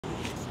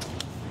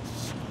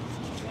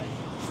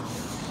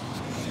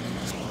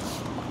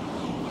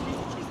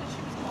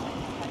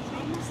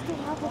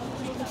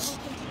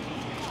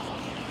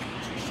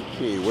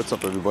Hey, what's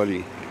up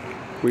everybody?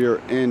 We are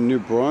in New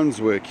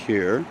Brunswick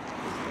here,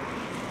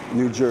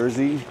 New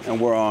Jersey,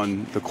 and we're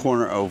on the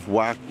corner of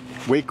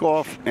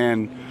Wyckoff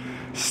and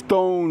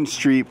Stone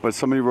Street, but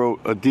somebody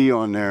wrote a D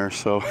on there,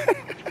 so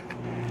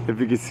if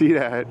you can see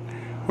that,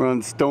 we're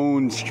on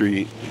Stone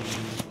Street.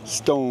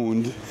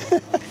 Stoned.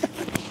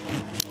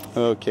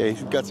 Okay,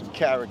 we've got some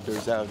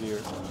characters out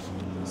here.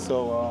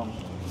 So,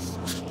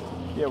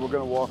 yeah, we're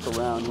gonna walk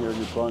around here in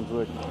New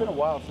Brunswick. It's been a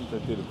while since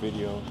I did a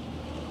video.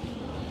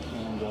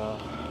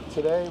 And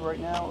today, right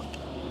now,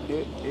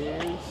 it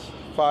is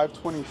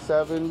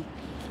 5/27,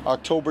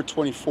 October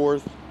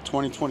 24th,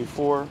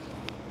 2024.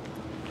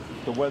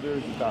 The weather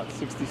is about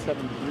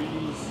 67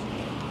 degrees.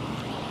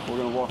 We're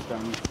gonna walk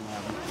down Easton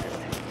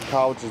Ave.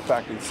 College is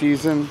back in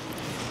season,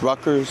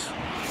 Rutgers.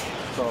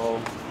 So,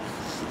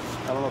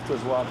 I don't know if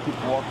there's a lot of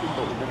people walking,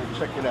 but we're gonna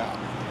check it out.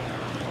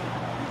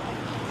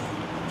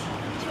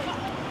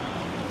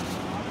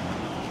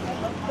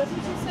 What did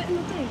you set in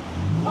the thing?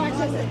 Oh, I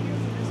closed it.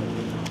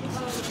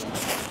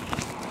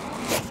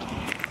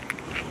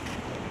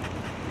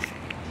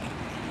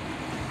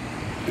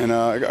 And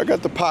I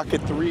got the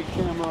Pocket 3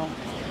 camera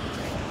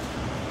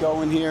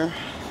going here.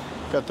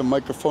 Got the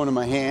microphone in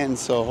my hand,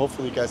 so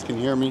hopefully you guys can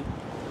hear me.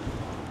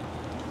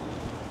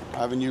 I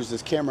haven't used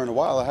this camera in a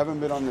while. I haven't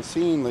been on the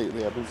scene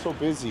lately. I've been so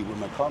busy with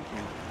my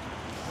company,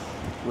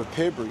 with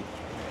Pibry,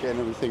 getting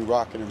everything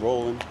rocking and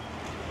rolling.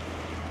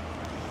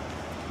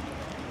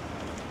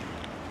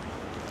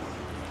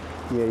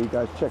 Yeah, you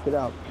guys check it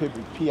out,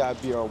 Pibry,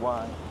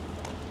 P-I-B-R-Y.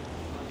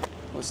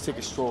 Let's take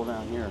a stroll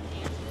down here.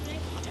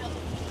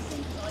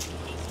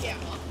 Yeah.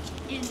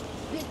 And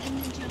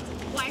then John's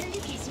like, why are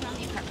you pacing around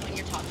the apartment when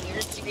you're talking?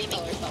 You're screaming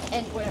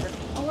and whatever.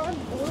 Or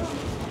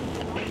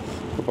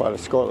We're by the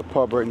Scarlet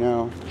Pub right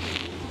now.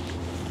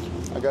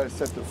 I got it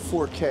set to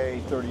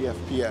 4K, 30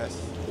 FPS.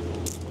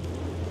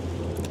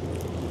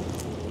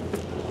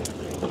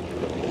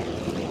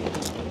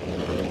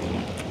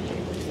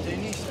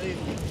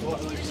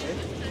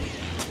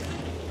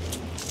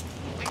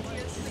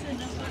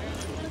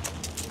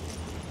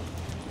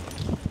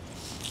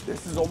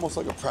 This is almost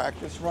like a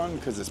practice run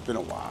because it's been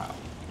a while.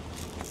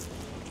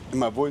 And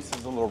my voice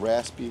is a little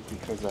raspy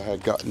because I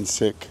had gotten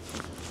sick.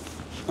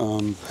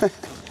 The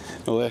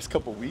last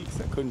couple weeks,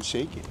 I couldn't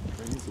shake it.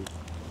 Crazy.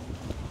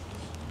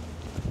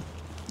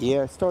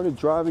 Yeah, I started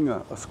driving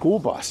a school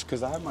bus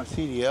because I have my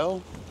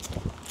CDL,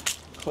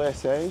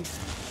 Class A.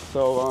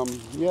 So,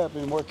 yeah, I've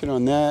been working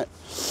on that.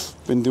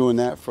 Been doing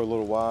that for a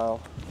little while.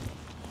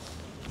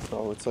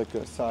 So it's like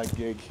a side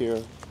gig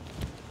here.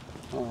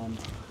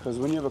 Because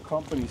when you have a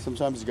company,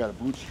 sometimes you got to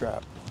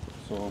bootstrap.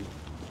 So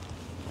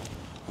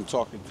I'm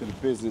talking to the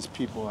business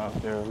people out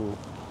there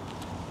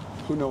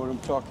who know what I'm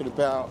talking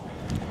about.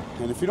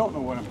 And if you don't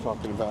know what I'm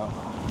talking about,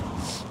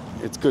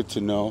 it's good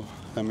to know.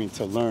 I mean,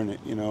 to learn it,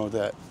 you know,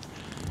 that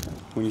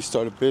when you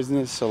start a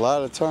business, a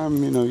lot of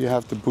time, you know, you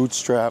have to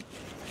bootstrap.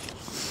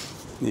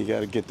 You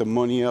got to get the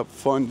money up,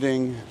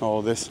 funding,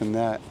 all this and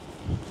that.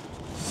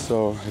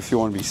 So if you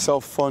want to be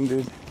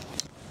self-funded,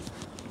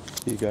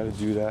 you got to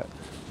do that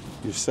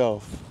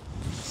yourself.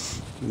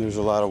 And there's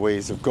a lot of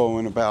ways of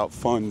going about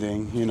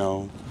funding, you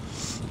know,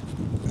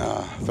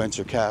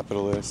 venture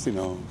capitalists, you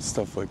know,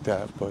 stuff like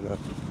that. But,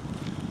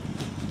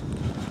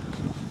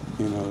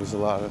 you know, there's a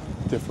lot of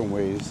different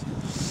ways.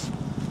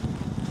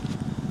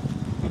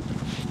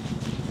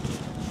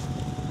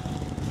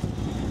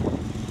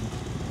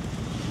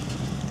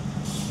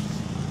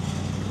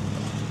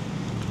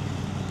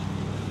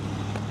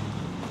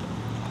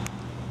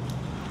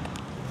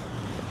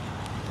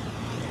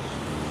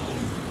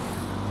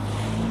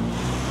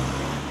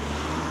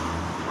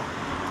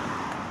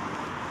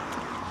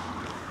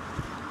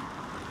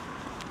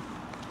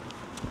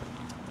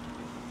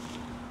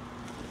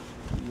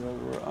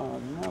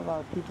 Not a lot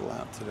of people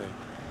out today.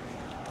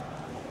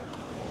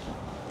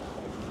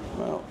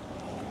 Well,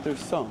 there's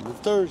some. It's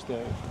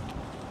Thursday.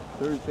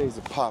 Thursday's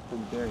a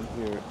poppin' day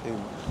here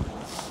in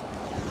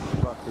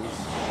Rutgers.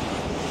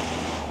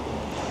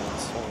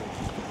 So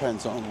it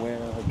depends on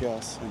where, I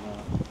guess. And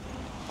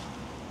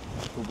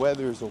the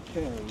weather's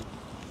okay,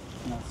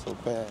 not so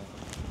bad.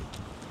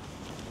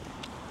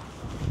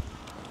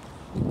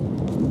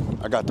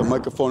 I got the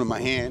microphone in my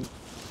hand.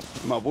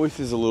 My voice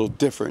is a little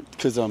different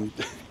because I'm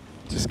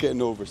just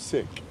getting over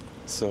sick.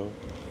 So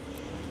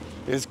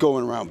it's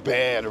going around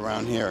bad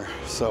around here.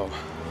 So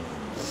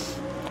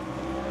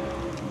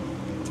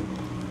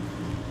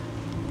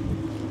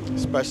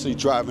especially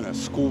driving a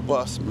school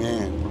bus,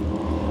 man.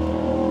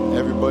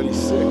 Everybody's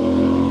sick.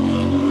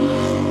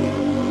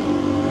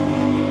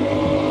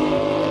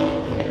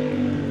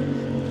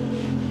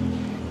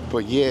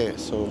 But yeah,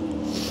 so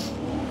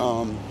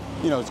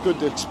you know, it's good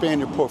to expand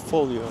your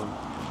portfolio.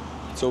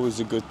 It's always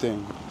a good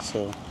thing.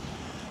 So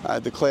I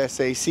had the Class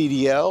A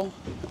CDL,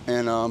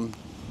 and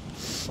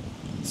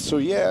so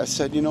yeah, I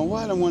said, you know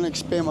what, I want to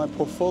expand my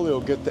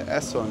portfolio, get the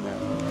S on there.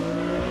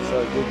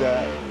 So I did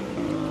that,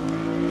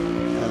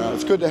 and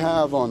it's good to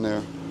have on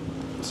there.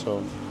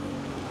 So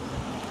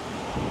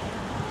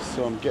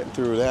I'm getting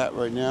through that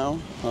right now.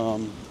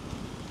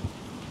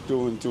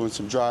 doing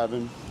some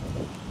driving.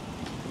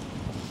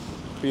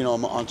 But, you know,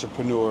 I'm an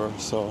entrepreneur,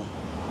 so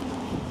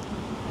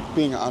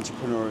being an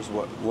entrepreneur is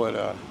what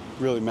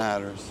really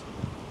matters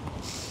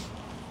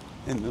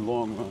in the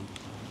long run.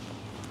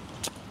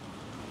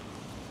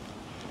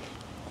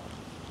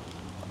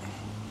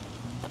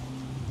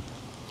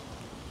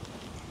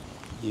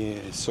 Yeah,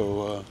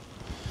 so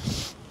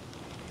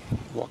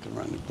walking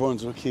around the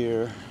Brunswick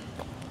here.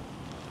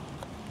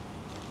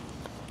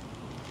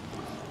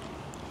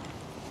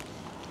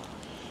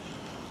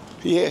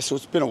 Yeah, so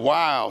it's been a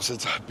while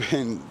since I've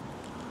been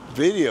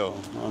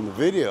on the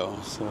video.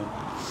 So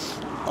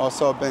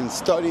also I've been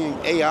studying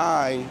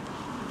AI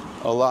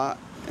a lot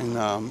and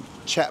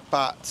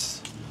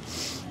ChatBots.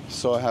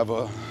 So I have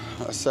a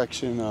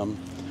section,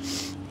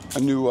 a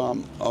new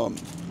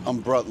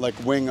umbrella, like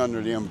wing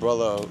under the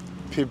umbrella of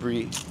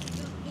Pibry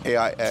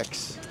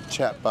AIX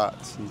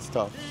ChatBots and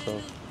stuff.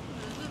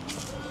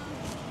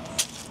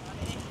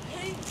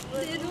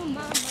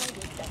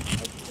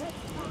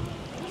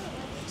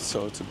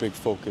 So it's a big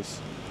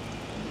focus.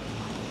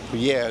 But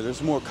yeah,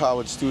 there's more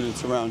college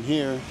students around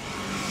here.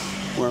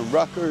 We're in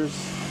Rutgers.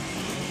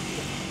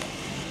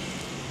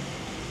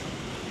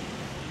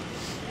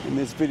 In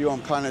this video,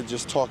 I'm kind of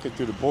just talking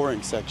through the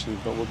boring sections,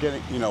 but we're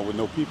getting, you know, with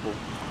no people.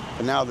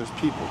 But now there's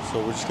people,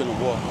 so we're just gonna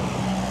walk.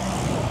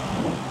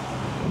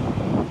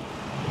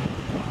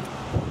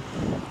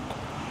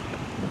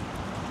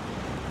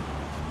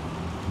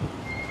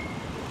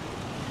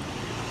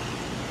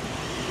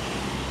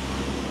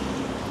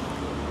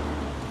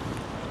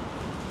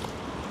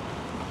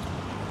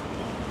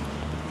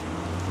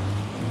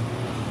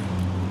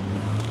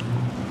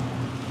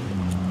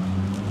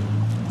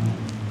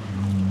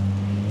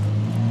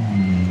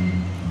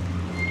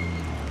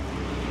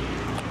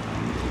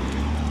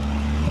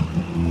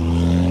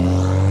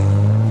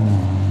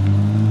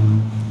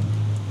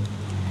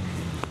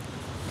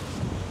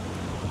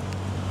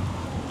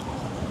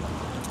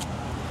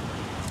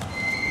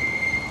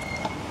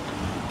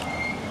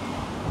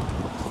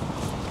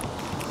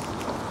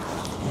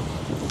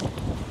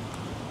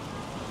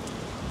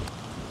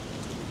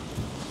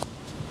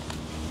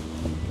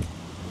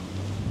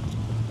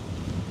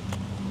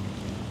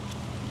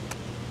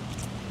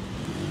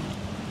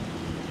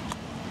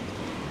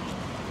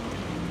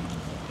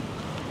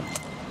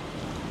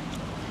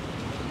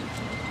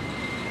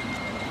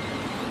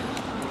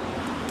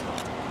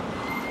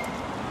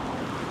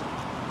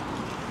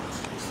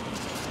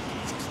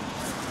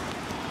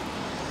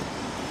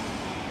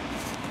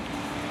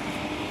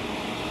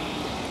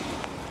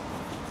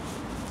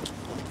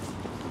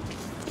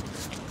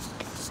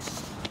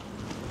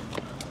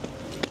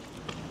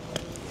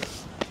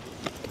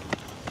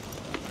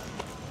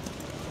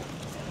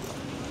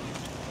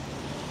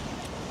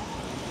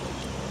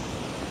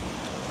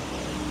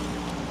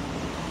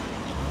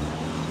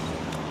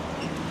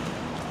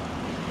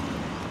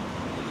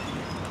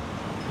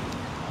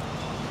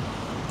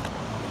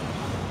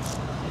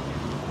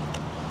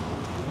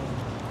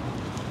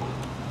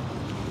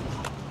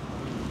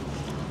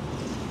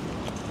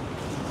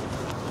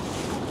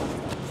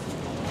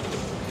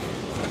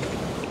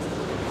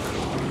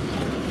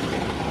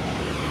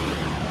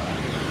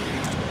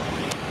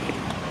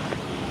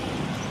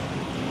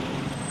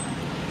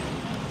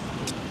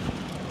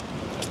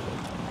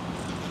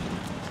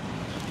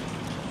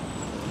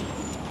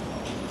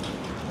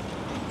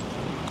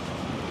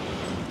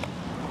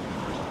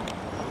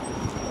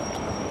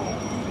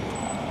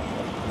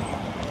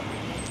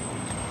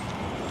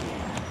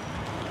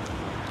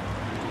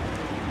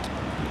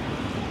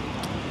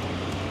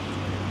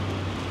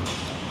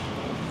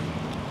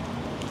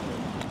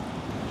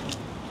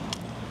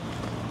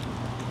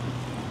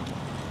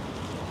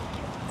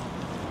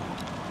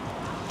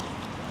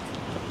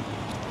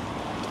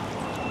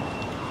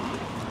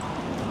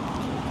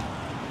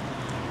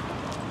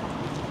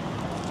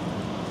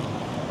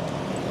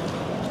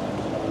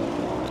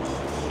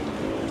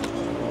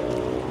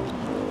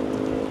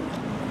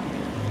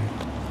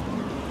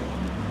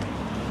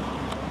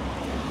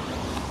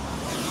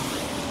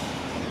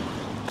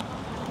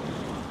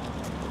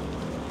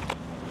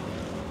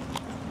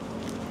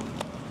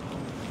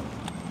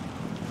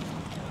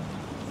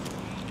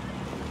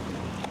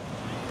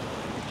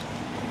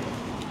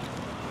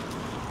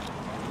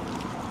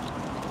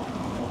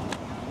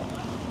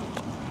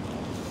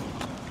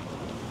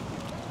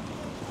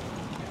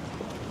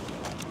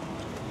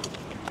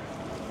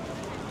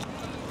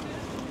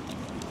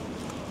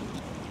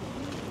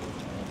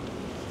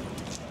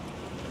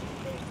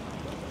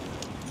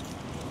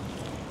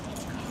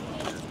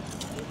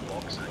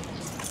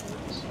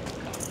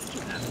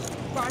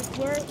 Box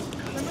 12,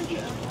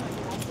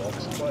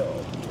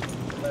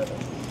 11,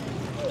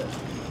 10,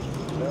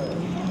 9,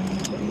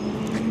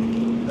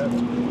 8, 7,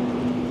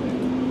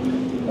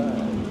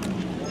 5.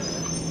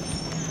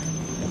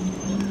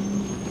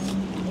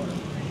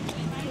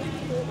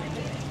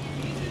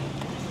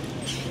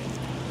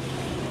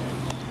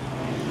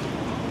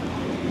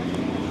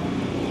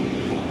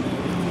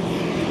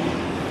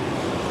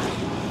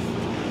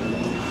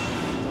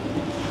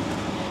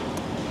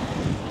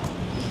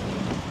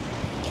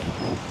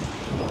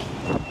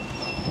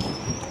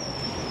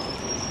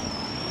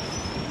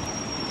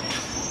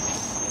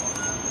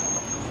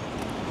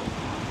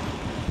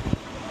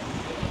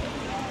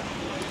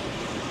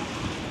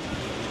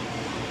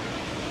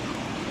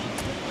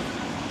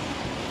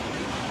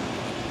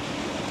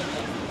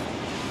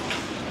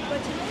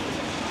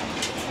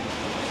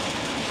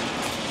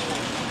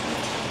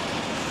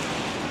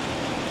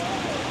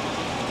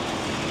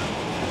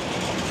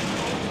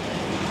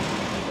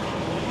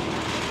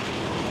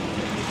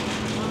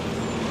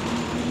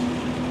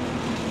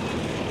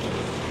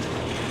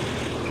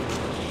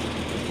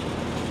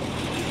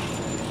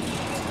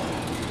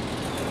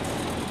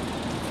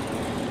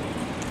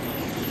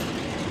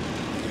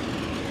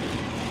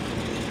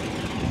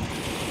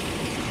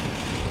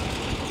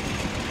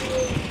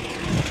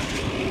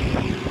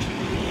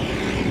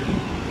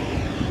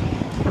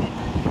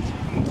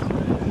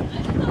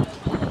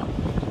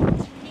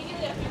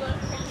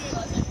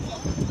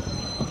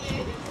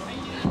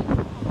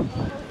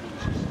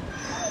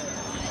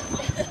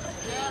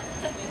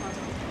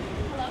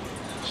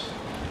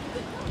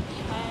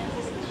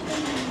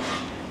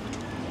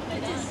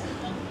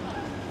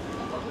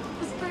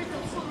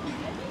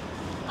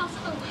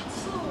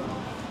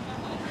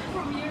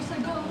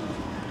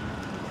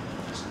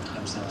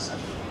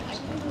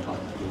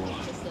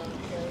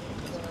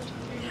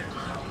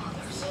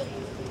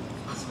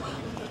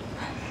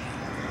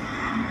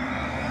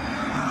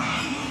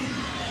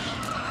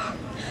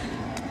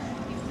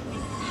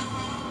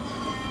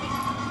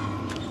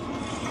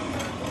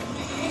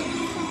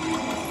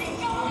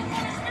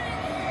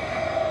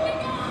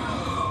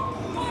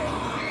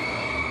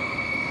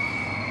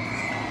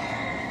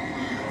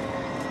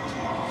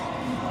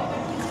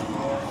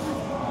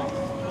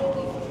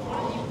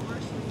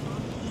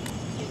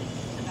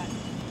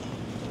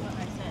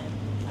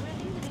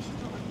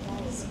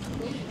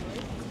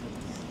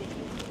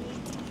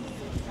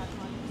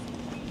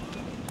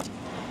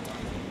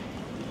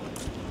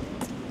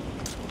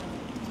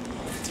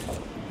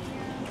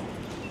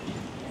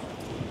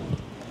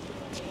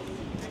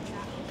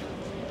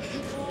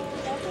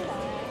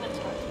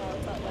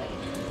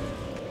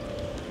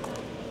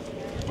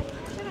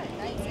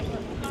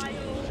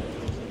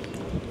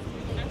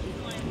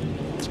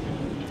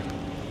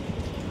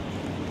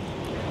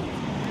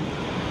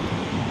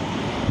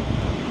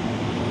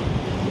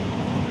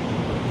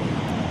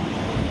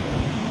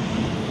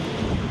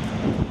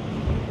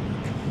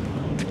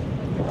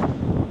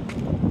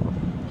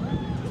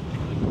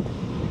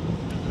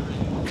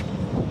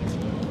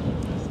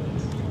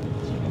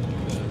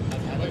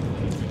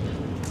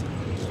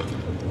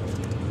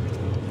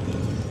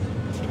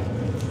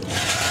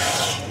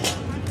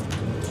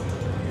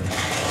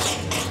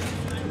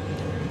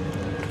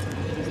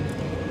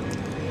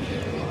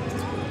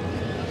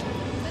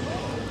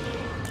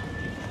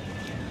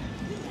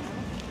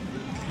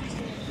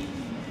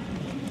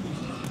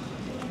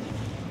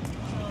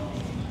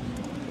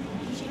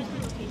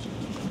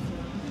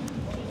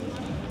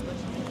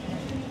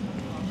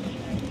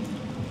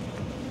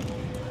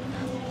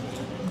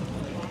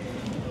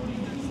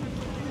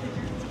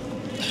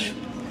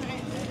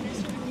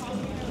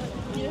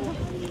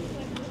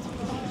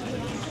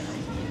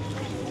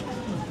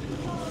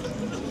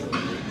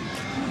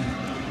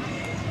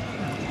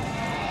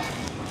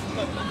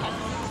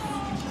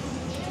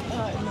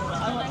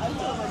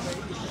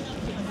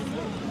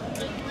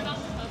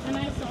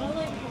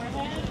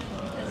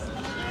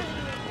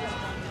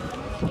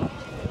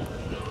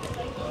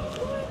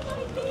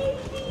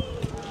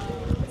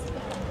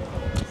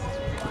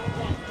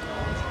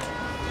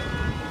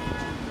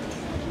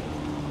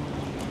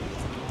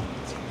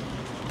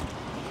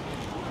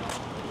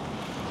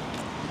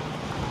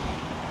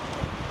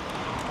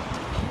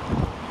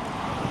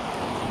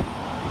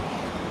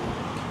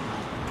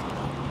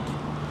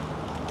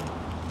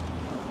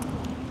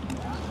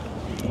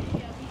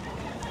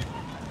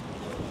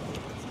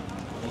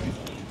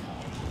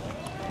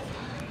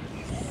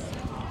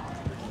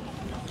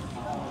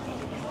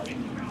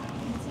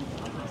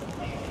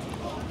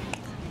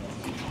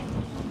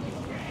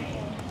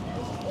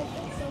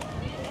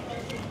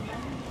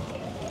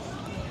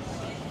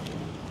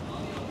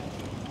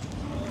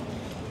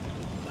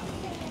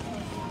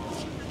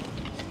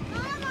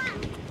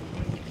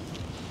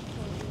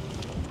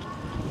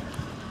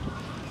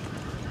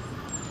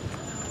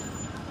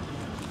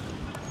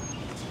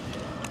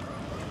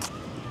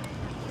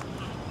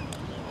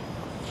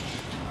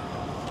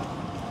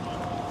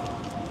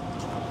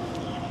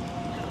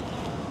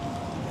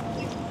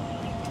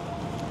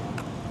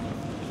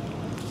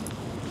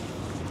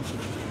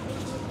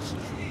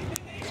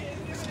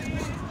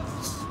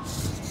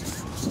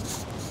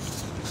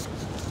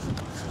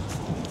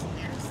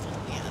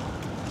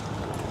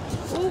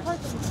 Hi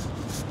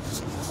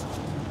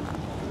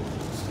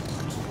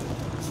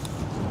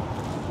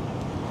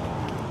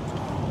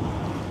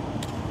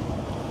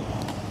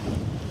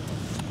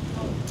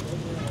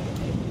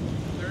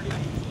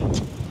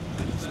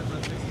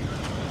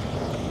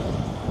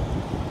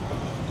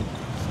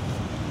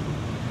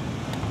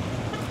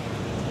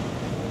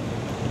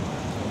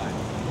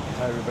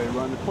everybody,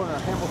 we're on the corner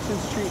of Hamilton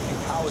Street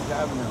and College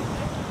Avenue,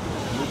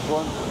 New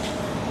Brunswick.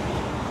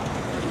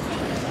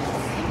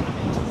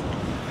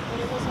 But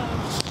it was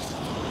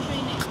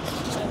training.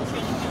 So I was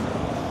training him.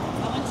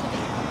 I went to the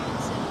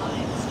parents and I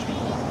was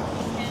training him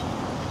like in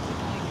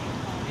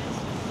August.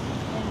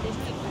 And they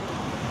took it.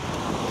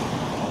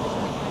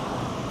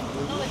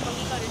 No, like when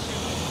he got his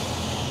shirt.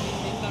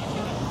 They got a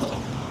shirt.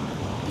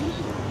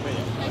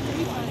 Like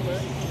 35.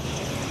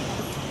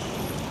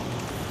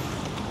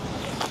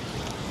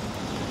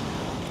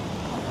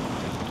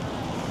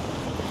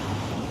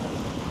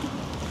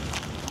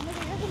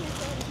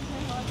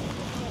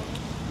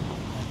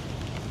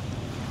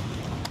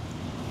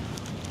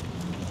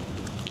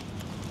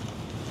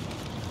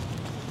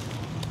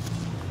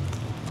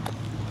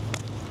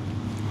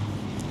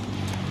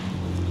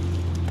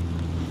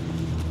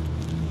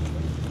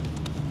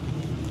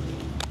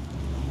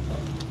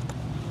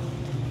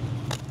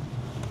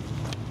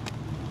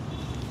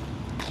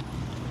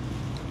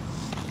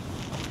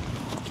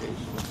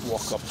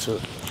 Walk up to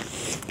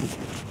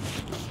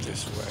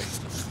this way.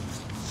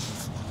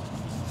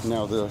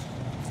 Now the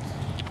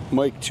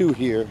mic 2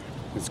 here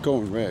is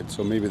going red,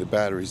 so maybe the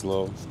battery's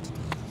low.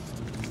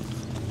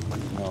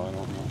 No, I don't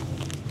know.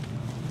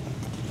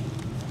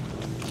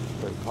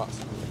 Very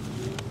possible.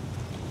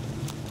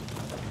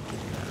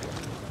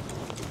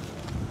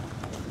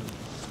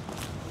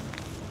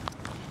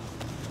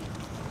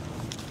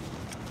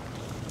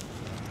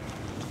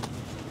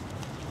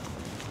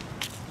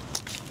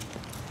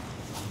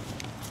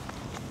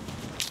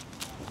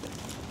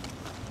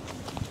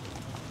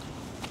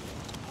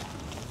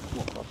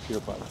 Here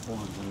by the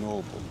Barnes and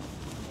Noble.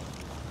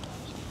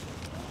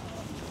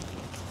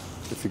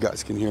 If you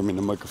guys can hear me in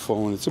the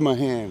microphone, it's in my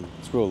hand.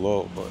 It's real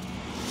low, but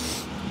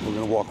we're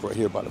gonna walk right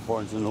here by the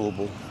Barnes and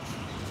Noble.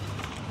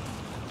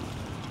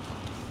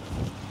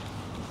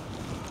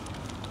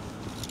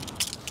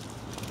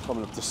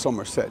 Coming up to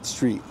Somerset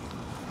Street.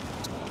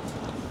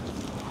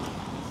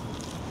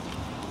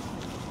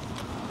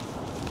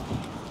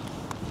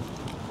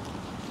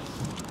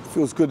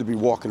 Feels good to be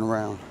walking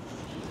around.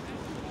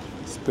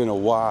 It's been a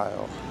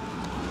while.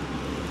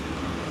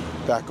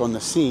 Back on the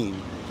scene.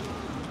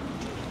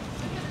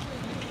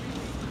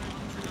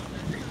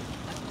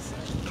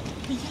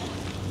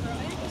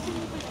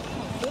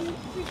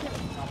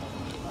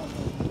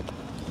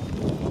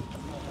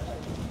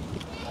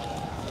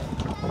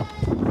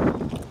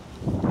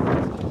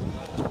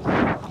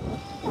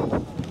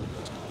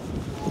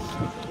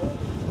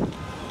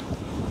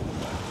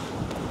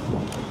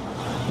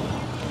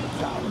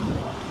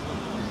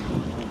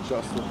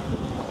 Justin.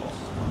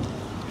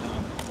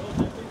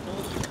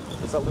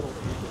 It's a little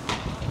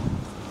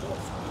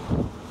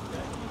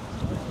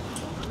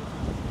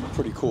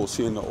pretty cool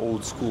seeing the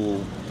old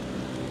school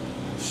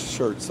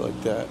shirts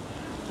like that.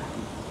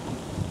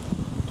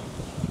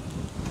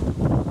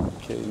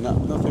 Okay,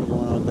 nothing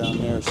going on down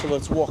there, so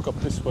let's walk up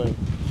this way.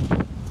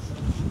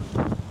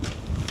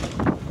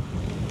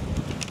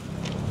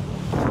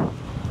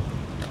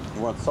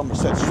 We're on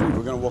Somerset Street.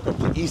 We're gonna walk up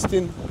to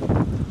Easton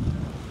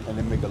and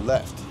then make a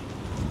left.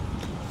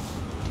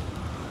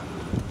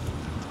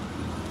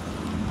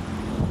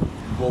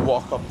 We'll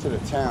walk up to the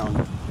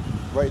town,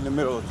 right in the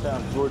middle of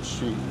town, George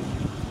Street.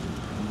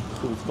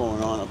 See what's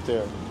going on up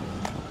there.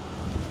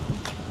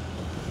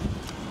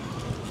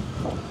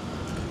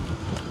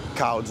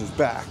 College is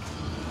back.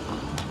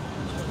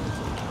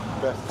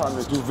 Best time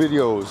to do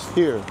videos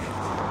here.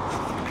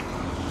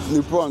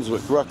 New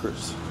Brunswick,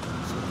 Rutgers.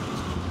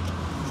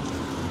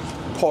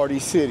 Party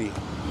City.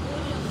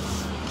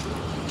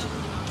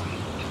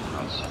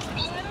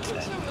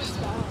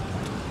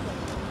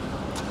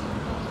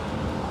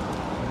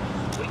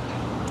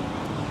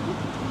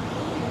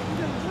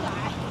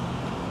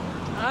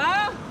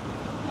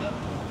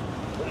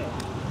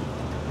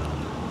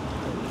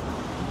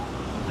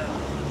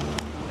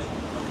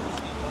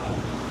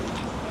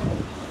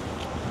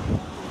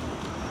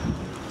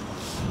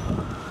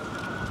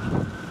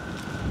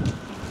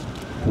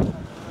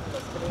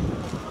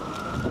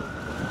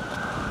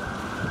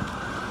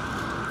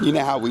 You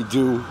know how we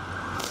do.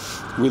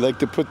 We like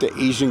to put the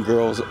Asian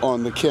girls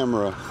on the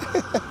camera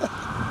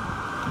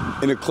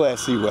in a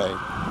classy way,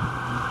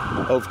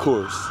 of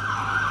course.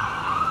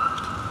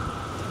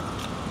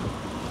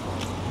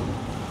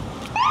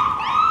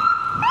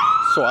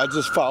 So I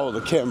just follow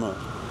the camera.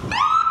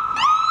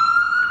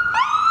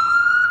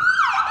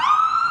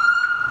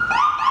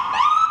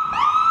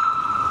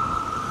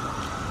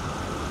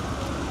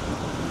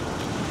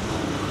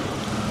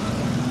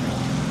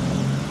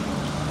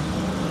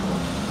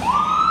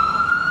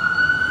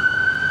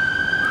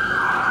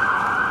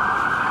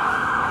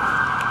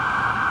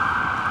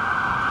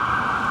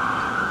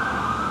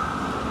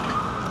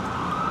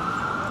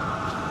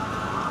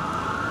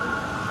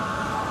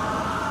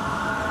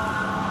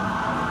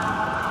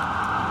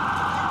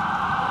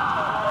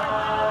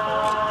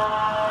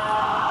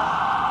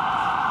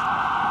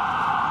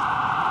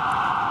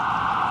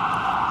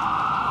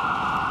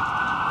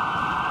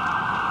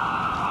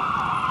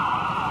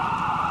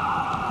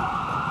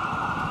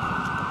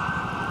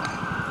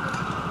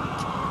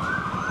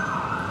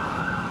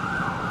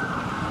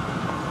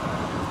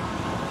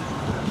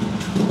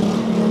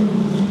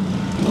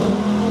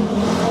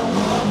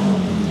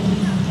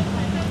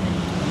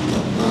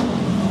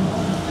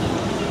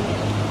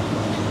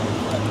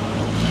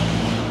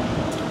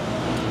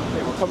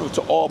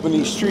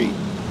 Albany Street.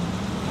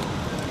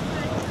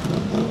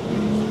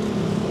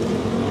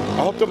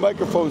 I hope the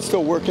microphone's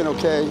still working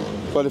okay,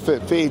 but if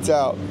it fades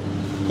out,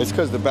 it's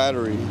because the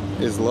battery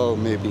is low,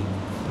 maybe.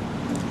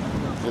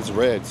 It's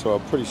red, so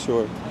I'm pretty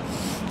sure.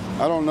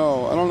 I don't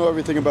know. I don't know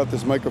everything about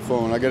this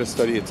microphone. I gotta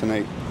study it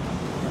tonight.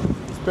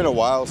 It's been a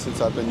while since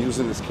I've been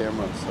using this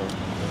camera, so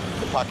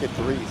the Pocket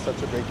 3 is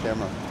such a great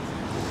camera.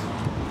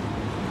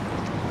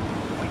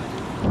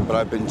 But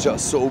I've been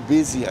just so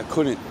busy, I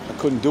couldn't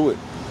do it.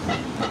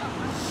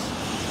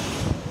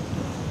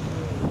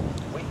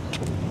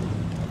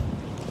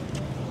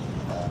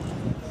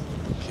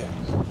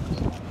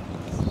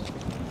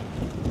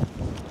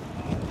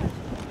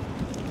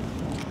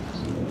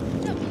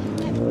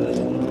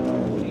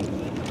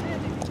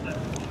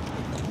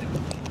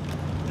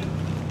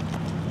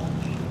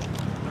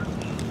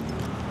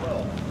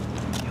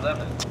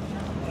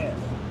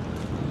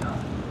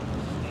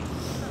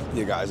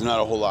 Yeah, guys, not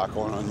a whole lot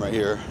going on right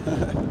here.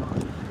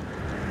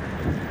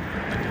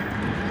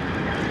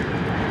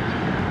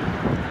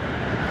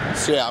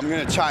 So yeah, I'm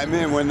gonna chime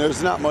in when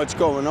there's not much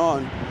going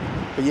on.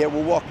 But yeah,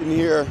 we're walking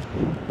here.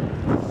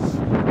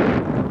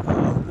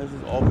 This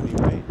is Albany,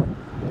 right?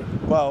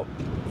 Well,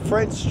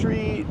 French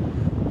Street.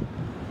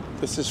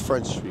 This is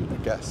French Street, I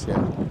guess, yeah.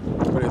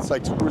 But it's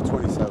like Route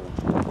 27.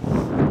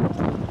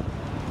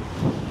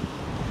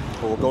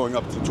 But we're going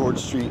up to George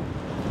Street.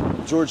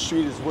 George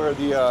Street is where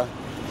the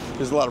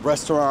there's a lot of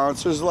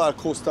restaurants. There's a lot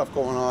of cool stuff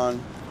going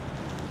on.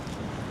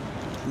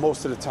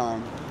 Most of the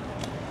time.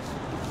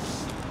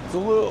 It's a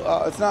little.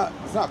 It's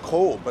not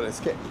cold, but it's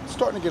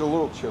starting to get a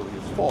little chilly.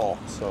 It's fall,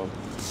 so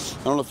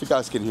I don't know if you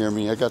guys can hear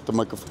me. I got the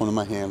microphone in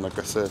my hand, like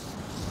I said.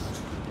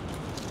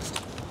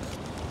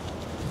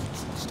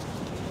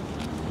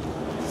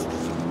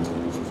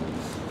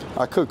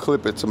 I could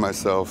clip it to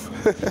myself,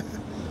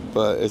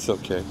 but it's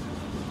okay.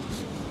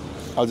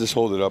 I'll just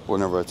hold it up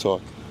whenever I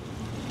talk.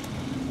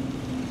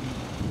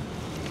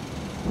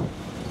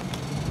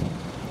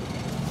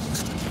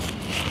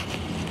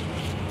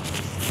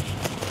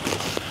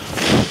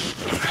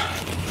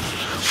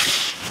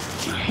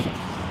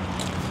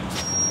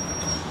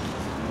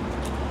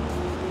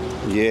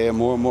 Yeah,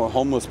 more and more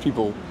homeless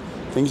people.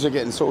 Things are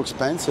getting so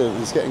expensive.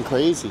 It's getting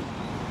crazy.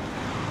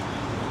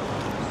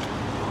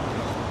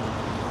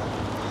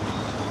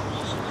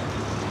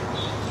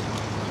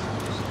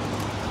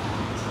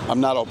 I'm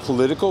not all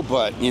political,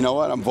 but you know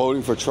what? I'm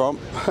voting for Trump.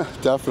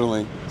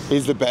 Definitely.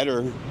 He's the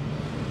better.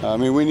 I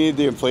mean, we need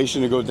the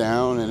inflation to go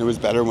down, and it was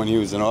better when he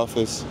was in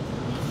office.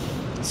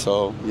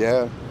 So,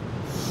 yeah.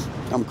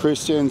 I'm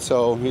Christian,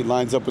 so he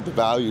lines up with the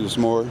values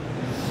more.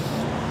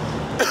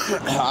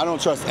 I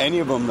don't trust any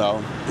of them,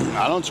 though.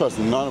 I don't trust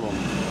none of them.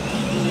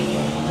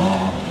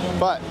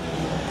 But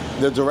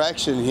the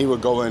direction he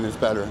would go in is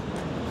better.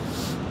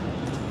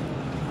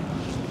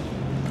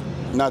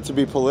 Not to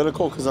be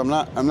political, because I'm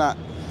not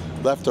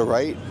left or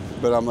right,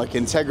 but I'm like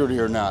integrity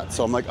or not.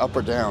 So I'm like up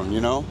or down,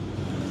 you know?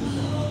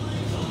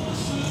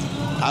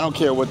 I don't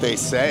care what they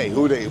say,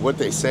 what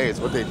they say, it's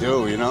what they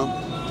do, you know?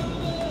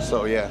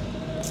 So yeah.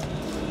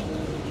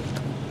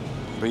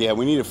 But yeah,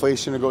 we need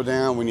inflation to go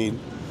down. We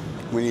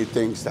need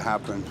things to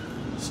happen.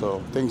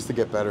 So things to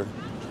get better.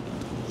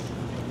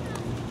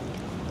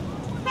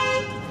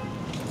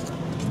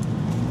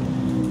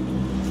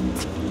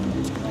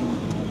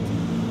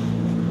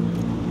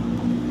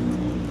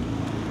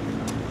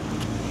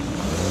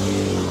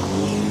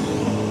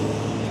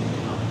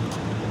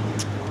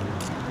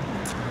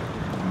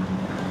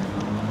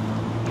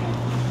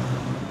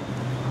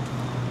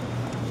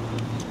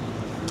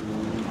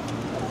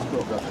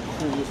 Still got the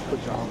coolest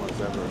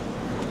pajamas ever.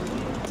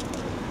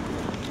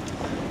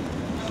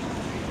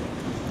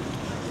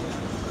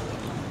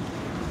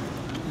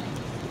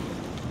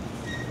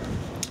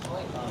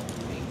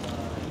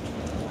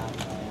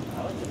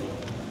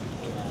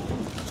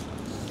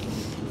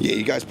 Yeah,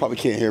 you guys probably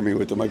can't hear me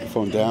with the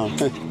microphone down.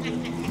 Look,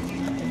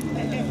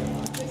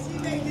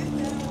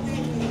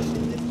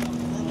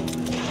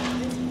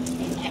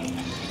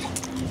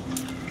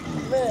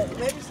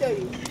 let me show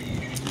you.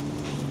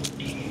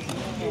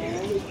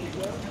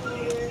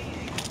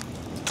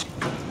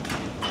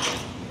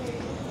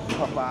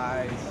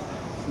 Popeyes,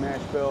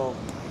 Smashville.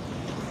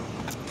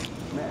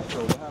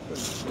 Smashville, what happened?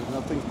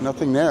 There's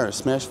nothing there,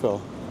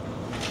 Smashville.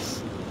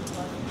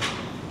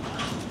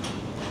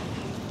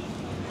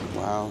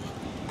 Wow.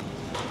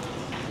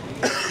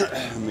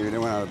 Maybe they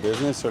went out of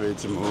business or they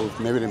just moved.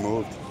 Maybe they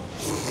moved.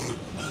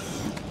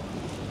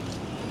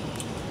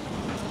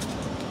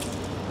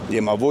 Yeah,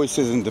 my voice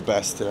isn't the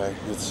best today.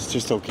 It's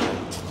just okay.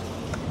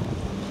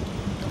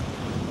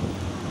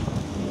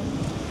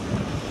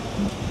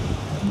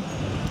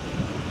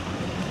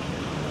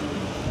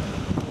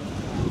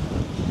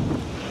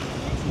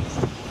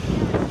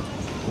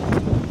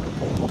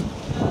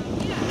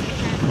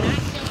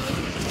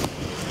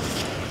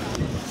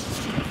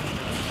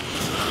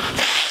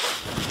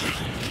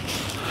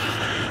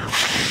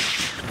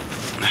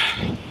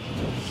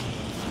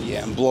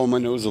 Yeah, I'm blowing my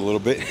nose a little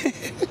bit.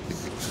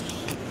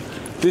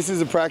 This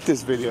is a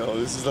practice video.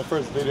 This is the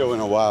first video in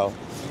a while.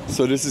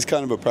 So this is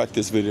kind of a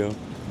practice video.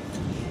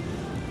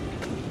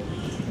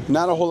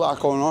 Not a whole lot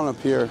going on up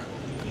here.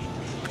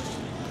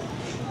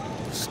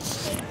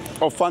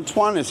 Oh,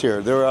 Fontuan is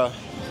here. They're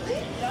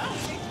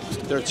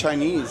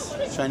Chinese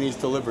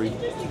delivery.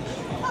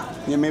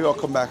 Yeah, maybe I'll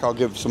come back. I'll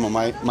give some of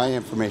my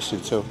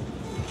information too.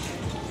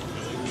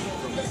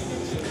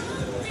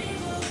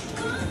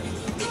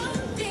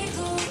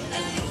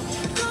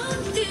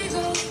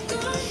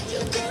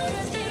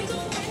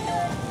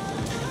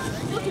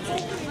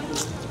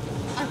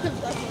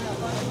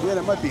 Yeah,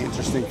 that might be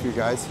interesting for you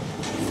guys.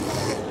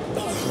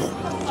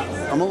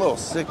 I'm a little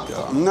sick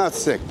though. I'm not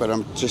sick, but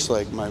I'm just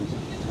like my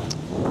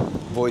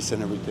voice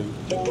and everything.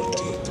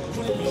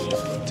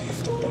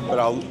 But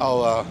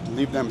I'll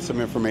leave them some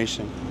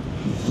information.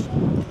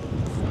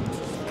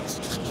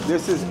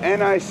 This is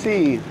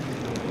NIC.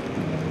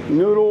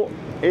 Noodle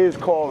is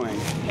calling.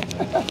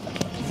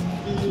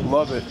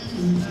 Love it.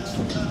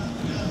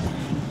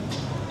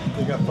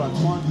 They got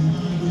Fontuan.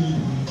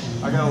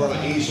 I got a lot of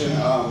Asian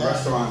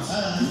restaurants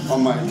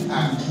on my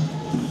app.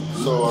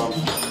 So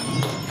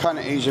kind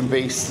of Asian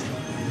based.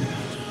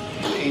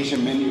 The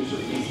Asian menus are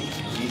easier.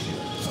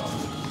 So.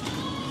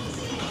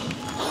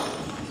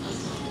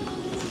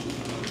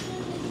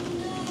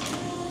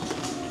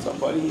 What's up,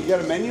 buddy? You got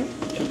a menu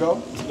to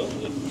go?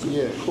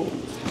 Yeah, cool.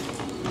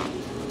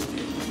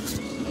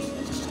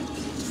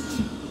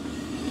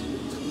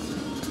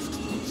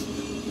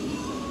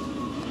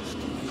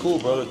 Cool,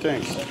 brother.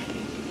 Thanks.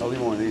 I'll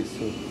leave one of these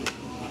too.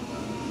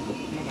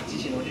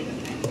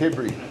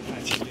 Pibry.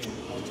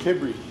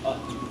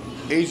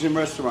 Asian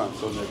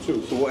restaurants on there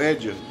too, so we'll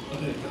add you.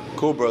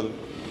 Cool, brother.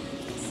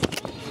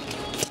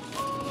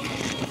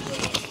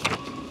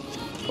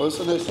 Oh, it's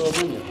a nice little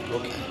menu.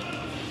 Okay.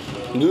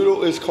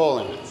 Noodle is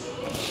calling.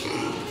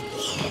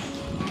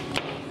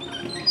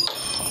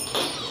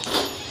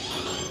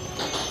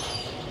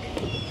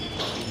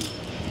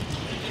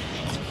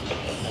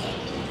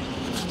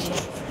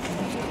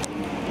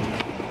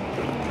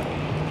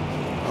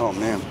 Oh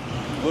man,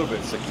 a little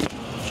bit sick.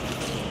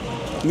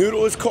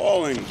 Noodle is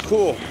calling.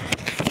 Cool.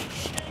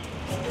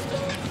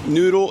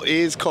 Noodle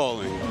is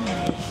calling.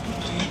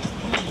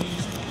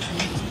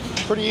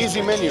 Pretty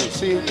easy menu,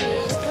 see?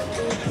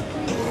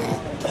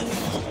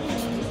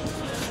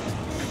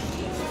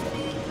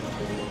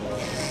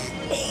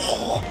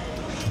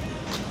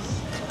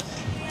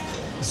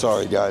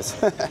 Sorry,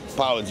 guys.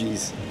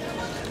 Apologies.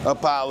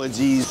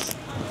 Apologies.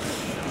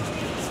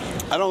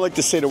 I don't like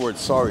to say the word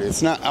sorry.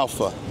 It's not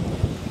alpha.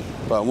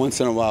 But once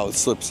in a while it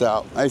slips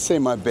out. I say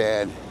my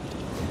bad.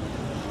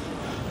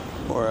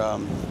 Or,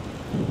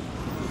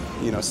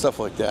 you know, stuff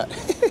like that.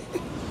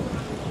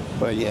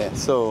 But yeah,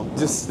 so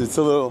just, it's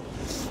a little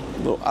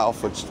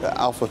alpha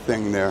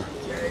thing there.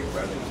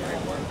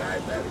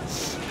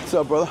 What's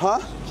up, brother?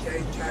 Huh?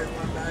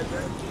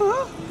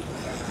 Huh?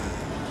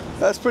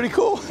 That's pretty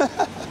cool.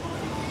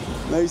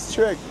 Nice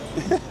trick.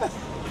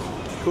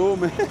 Cool,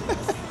 man.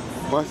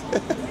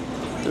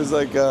 There's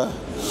like a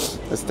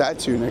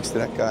statue next to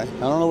that guy. I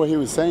don't know what he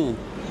was saying.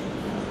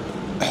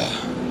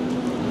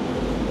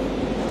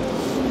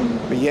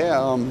 But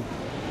yeah,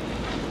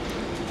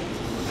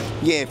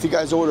 yeah, if you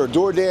guys order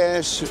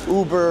DoorDash,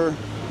 Uber,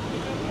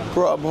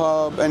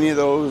 Grubhub, any of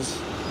those,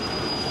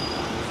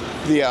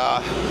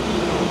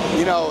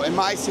 you know, in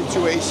my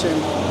situation,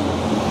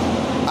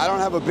 I don't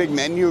have a big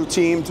menu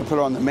team to put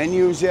on the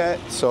menus yet,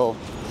 so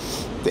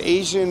the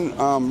Asian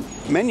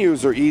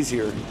menus are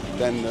easier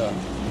than the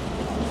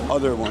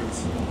other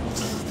ones.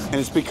 And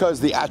it's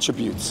because the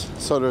attributes.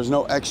 So there's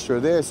no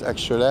extra this,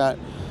 extra that,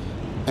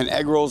 and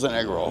egg roll's an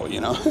egg roll, you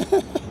know?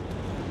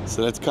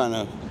 So that's kind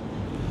of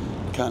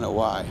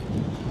why.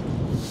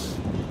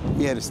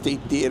 Yeah, the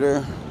State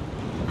Theater.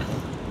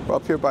 We're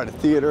up here by the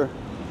theater,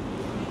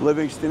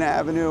 Livingston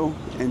Avenue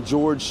and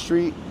George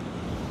Street.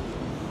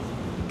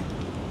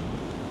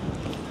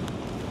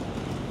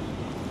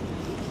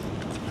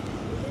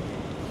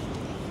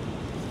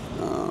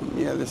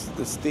 Yeah, this is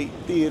the State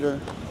Theater.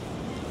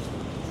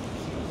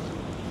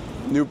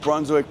 New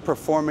Brunswick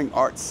Performing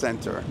Arts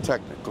Center,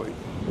 technically.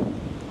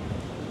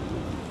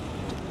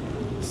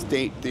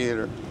 State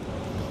Theater.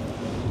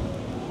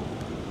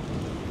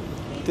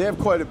 They have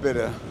quite a bit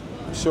of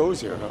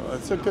shows here.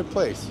 It's a good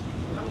place.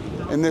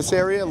 In this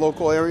area,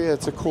 local area,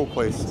 it's a cool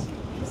place.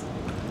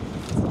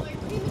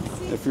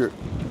 If you're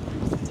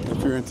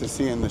into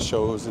seeing the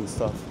shows and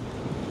stuff.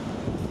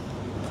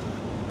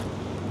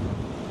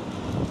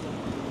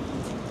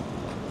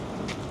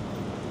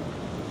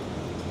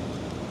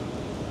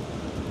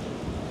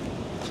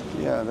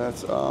 Yeah,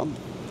 that's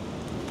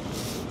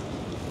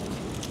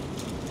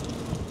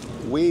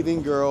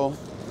Waving Girl,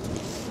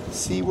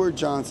 Seward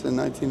Johnson,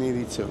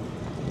 1982.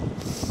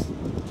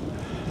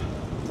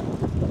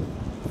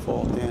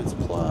 Fall Dance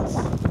Plus.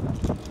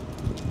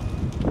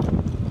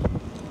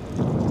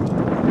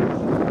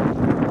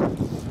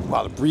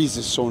 Wow, the breeze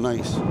is so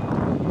nice.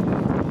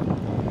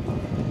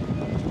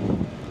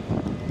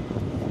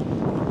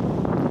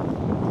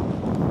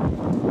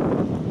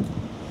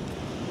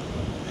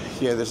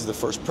 Yeah, this is the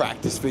first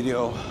practice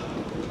video.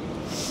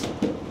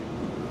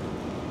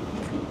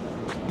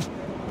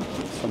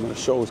 Some of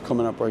the shows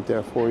coming up right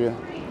there for you.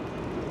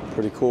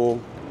 Pretty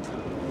cool.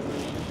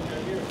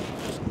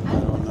 I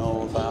don't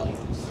know about,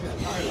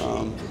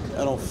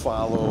 I don't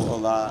follow a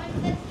lot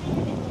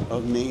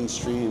of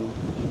mainstream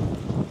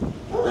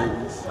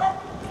things.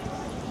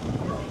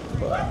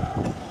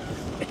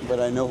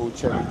 But I know who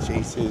Chevy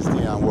Chase is,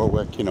 Dionne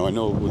Warwick, you know, I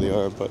know who they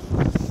are, but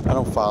I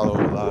don't follow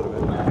a lot of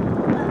it.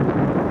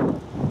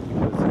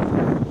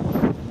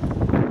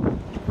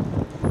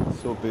 I'm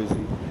so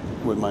busy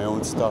with my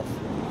own stuff.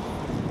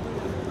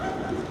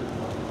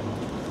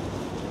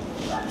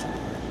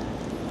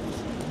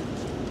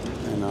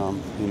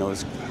 And, you know,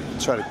 just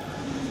try to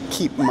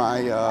keep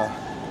my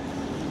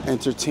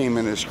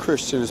entertainment as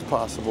Christian as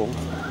possible.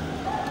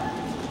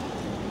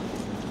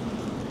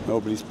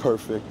 Nobody's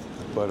perfect,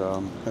 but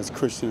as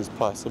Christian as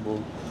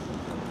possible.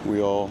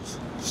 We all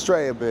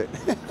stray a bit,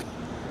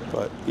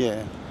 but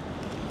yeah.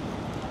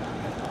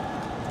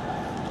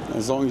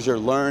 As long as you're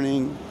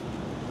learning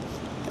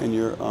and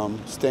you're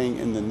staying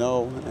in the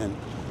know and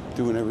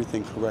doing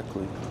everything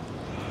correctly,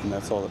 and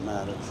that's all that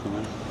matters, you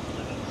know.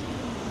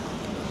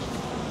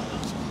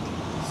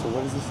 So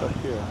what is this up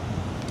here?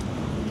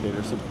 Okay,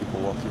 there's some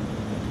people walking.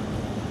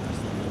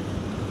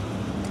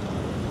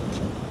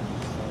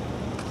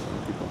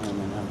 People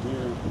hanging out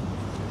here.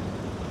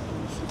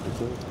 Super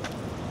cool.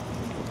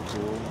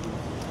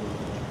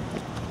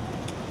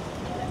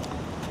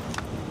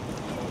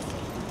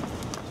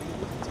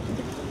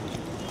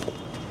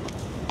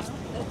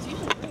 That's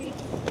usually great.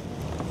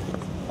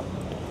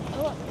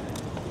 Oh, look.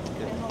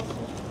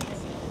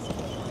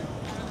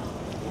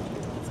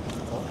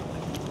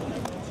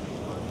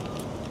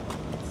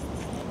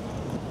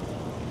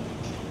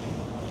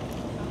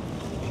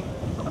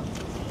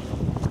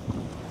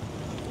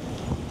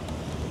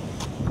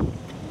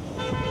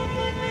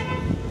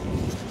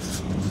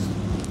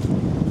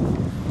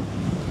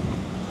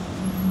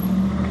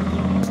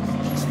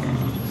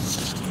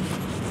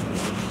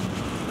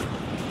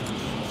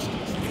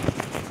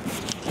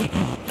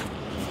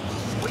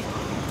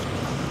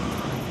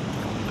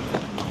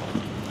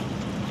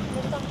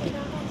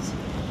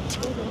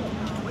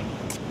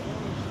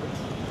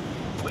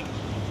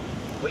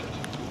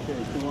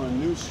 Okay, come on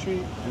New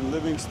Street in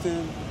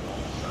Livingston.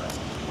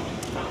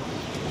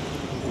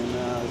 And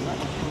not much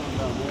going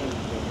down there.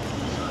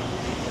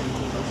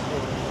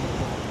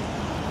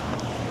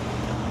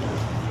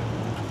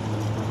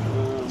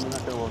 We're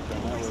not going to walk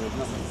down that way. There's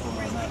nothing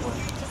going on that way.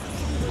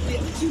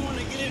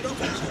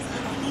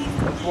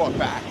 Let's walk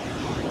back.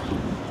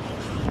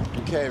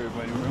 Okay,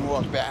 everybody, we're going to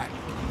walk back.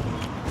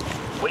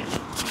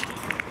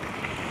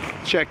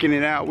 Checking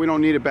it out. We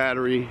don't need a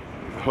battery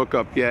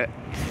hookup yet.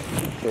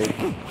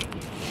 Okay.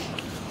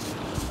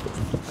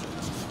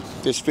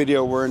 This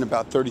video, we're in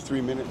about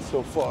 33 minutes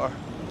so far.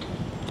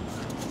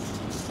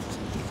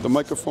 The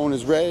microphone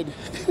is red.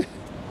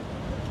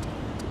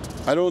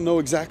 I don't know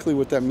exactly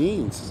what that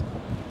means.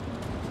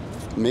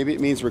 Maybe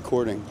it means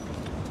recording.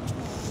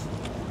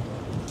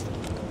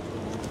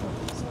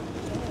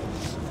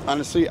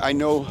 Honestly, I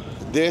know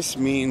this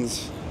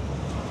means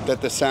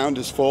that the sound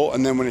is full,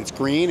 and then when it's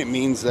green, it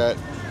means that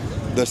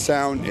the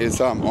sound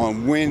is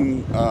on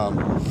wind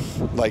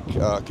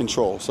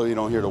control, so you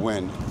don't hear the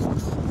wind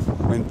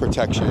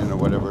protection or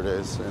whatever it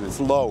is, and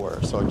it's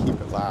lower, so I keep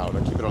it loud.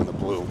 I keep it on the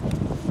blue.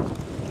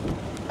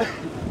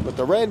 But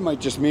the red might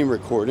just mean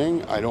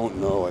recording. I don't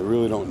know. I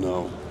really don't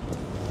know.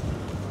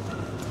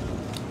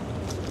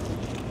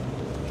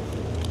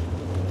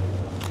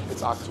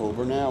 It's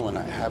October now, and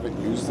I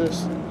haven't used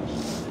this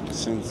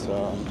since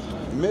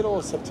middle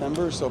of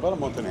September, so about a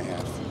month and a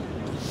half.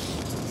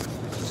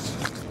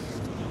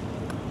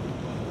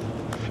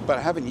 But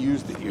I haven't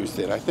used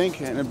it, I think,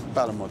 in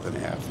about a month and a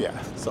half. Yeah,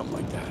 something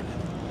like that.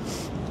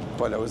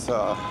 But it was,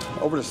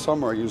 over the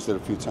summer I used it a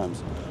few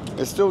times.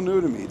 It's still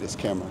new to me, this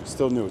camera. It's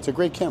still new. It's a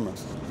great camera.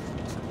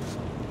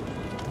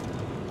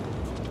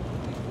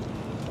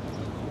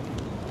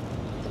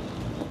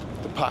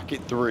 The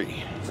Pocket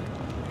 3.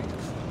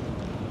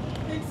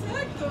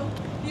 Exacto.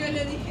 Yo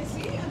le dije,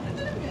 sí,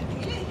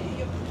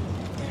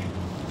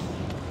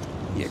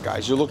 Yeah,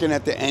 guys, you're looking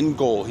at the end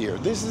goal here.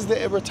 This is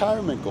the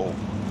retirement goal.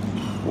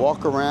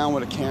 Walk around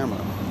with a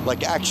camera,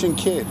 like Action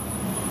Kid.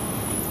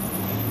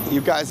 You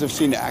guys have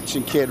seen the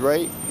Action Kid,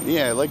 right?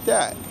 Yeah, like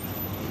that.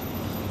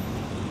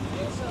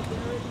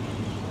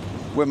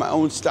 With my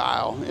own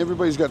style.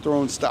 Everybody's got their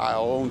own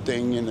style, own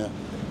thing in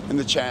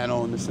the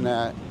channel and this and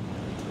that.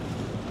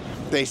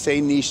 They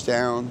say niche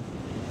down.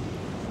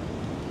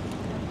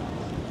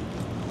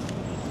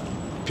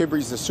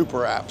 Pibry's a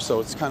super app,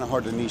 so it's kind of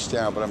hard to niche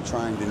down, but I'm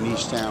trying to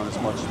niche down as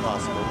much as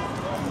possible.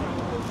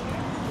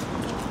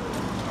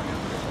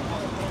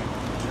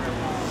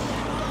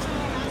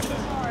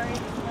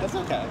 That's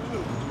okay.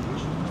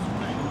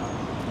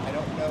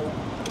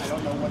 I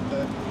don't know what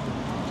the...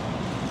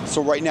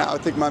 So right now, I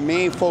think my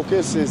main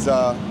focus is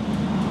the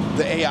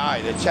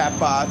AI, the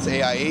chatbots,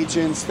 AI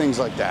agents, things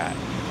like that.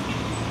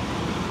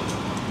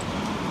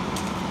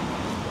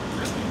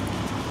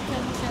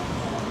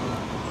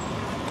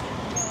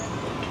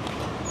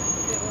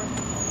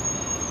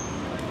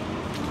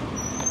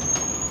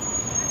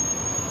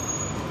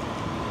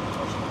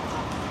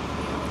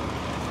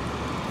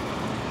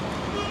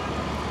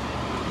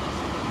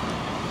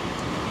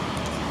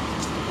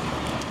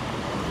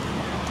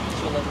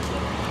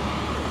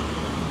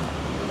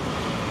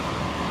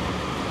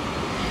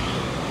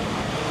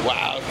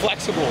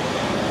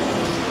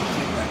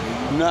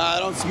 Nah, I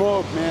don't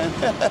smoke, man.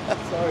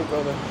 Sorry,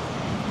 brother.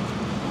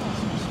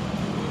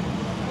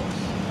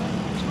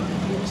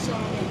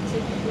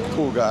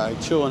 Cool guy,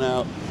 chilling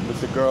out with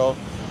the girl,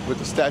 with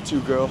the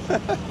statue girl.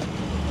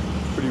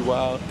 Pretty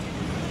wild.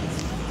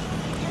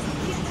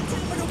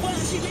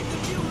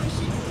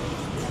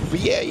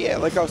 But yeah,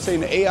 like I was saying,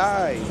 the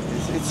AI,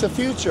 it's the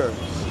future.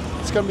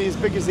 It's gonna be as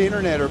big as the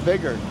internet or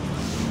bigger.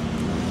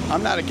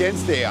 I'm not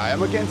against AI,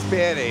 I'm against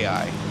bad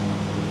AI.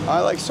 I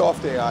like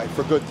soft AI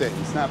for good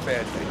things, not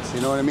bad things,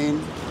 you know what I mean?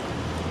 It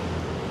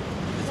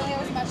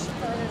was much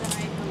further than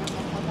I remember.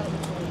 I thought it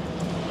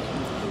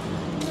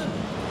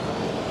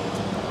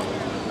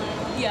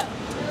was. Yeah.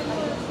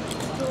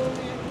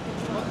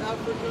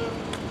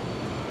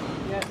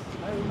 Yes,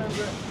 I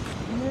remember.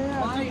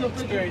 Yeah, I took a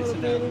experience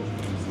in that.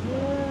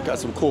 Got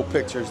some cool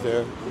pictures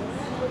there.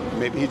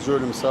 Maybe he drew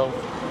it himself.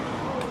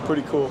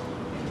 Pretty cool.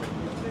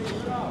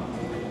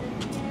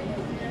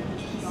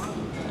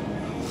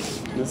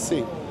 Let's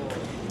see.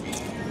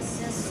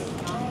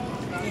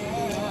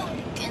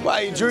 Wow,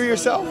 you drew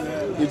yourself?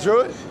 You drew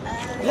it?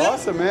 Yeah.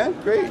 Awesome, man.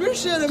 Great.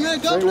 Appreciate it, man.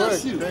 God Great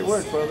bless work. you. Great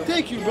work, brother.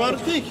 Thank you, brother.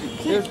 Thank you.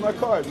 Here's my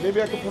card.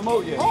 Maybe I can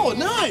promote you. Oh,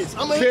 nice.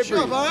 I'm gonna hit you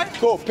Pibry. up, all right?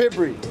 Cool,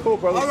 Pibry. Cool,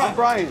 brother. All right. I'm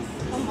Brian.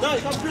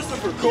 Nice. I'm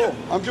Christopher. Cool. Yeah.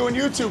 I'm doing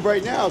YouTube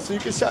right now, so you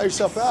can shout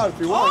yourself out if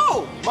you want.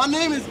 Oh, my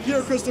name is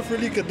Pierre Christopher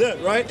Lee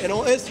Cadet, right? And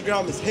on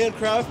Instagram it's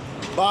Handcraft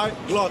by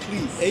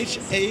Glocklee.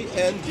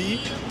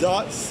 HAND.CRAFT.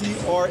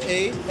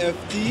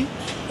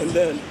 And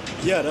then,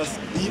 yeah, that's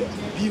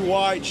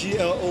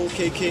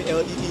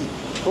BYGLOKKLEE.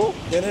 Cool.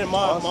 And then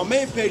my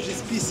main page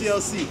is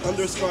PCLC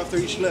 _ after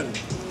each letter.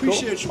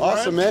 Appreciate Cool. you, Brian.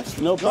 Awesome, man.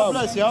 No problem.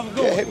 God bless you. Have a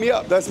good Yeah, one. hit me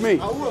up. That's me.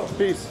 I will.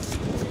 Peace.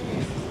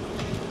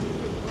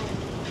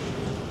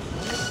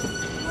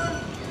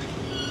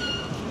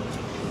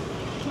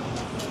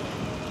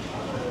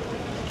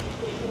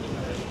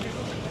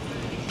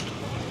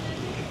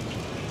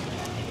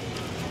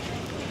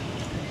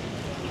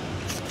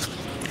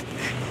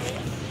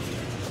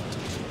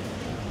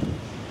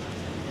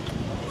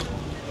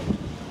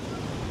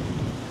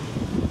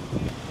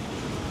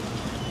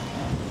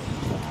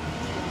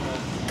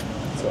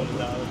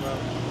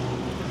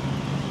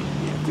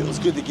 Yeah, it feels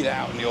good to get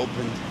out in the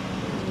open. It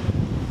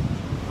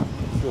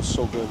feels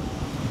so good.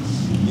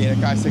 Yeah,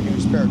 that guy's taking a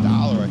spare $1,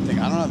 I think.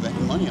 I don't have any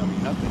money on me,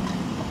 nothing.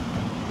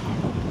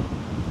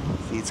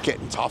 See, it's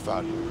getting tough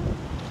out here.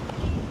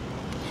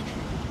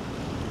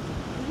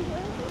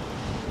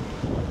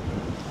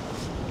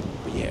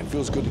 But yeah, it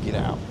feels good to get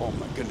out. Oh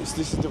my goodness,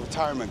 this is the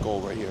retirement goal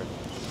right here.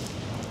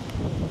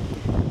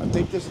 I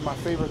think this is my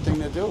favorite thing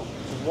to do.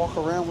 Just walk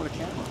around with a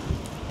camera.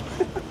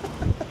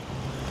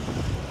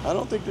 I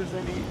don't think there's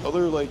any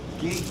other like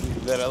gig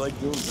that I like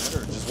doing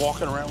better. Just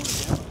walking around with a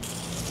camera.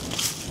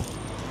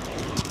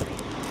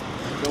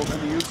 Building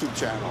a YouTube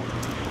channel.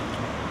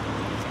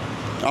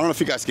 I don't know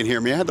if you guys can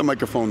hear me. I had the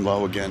microphone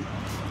low again.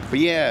 But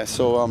yeah,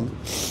 so I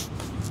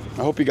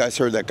hope you guys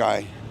heard that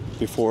guy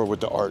before with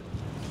the art.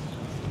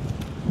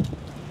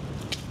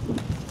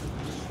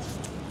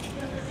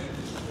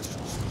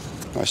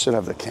 I should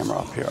have the camera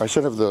up here. I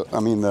should have the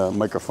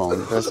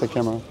microphone. Did I say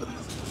camera up?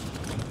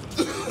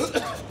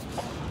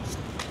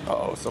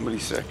 Uh-oh,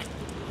 somebody's sick.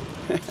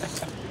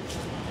 It's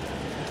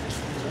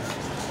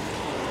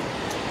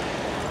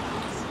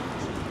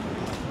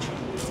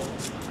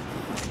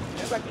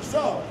like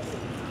so.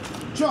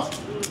 Jump.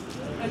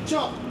 And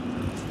jump.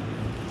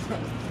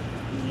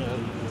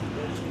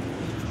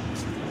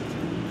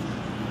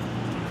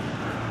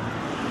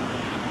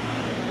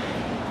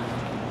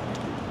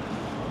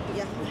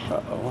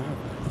 Uh-oh, what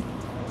happened?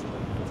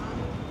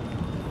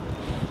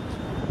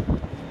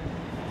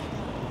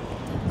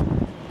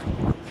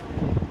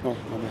 Oh,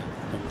 my bad.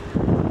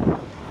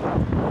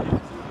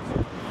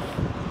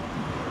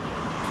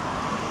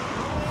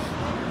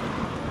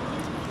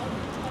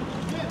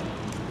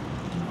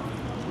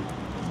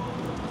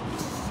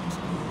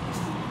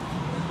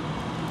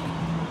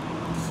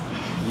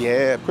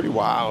 Yeah, pretty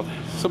wild.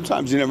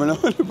 Sometimes you never know.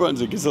 New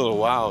Brunswick gets a little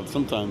wild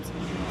sometimes.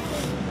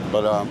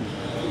 But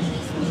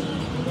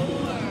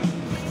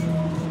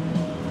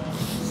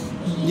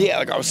yeah,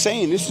 like I was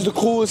saying, this is the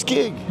coolest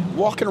gig.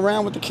 Walking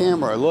around with the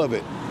camera, I love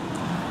it.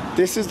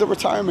 This is the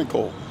retirement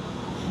goal.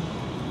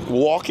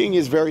 Walking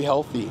is very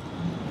healthy.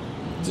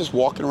 Just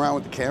walking around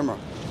with the camera.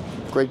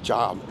 Great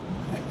job.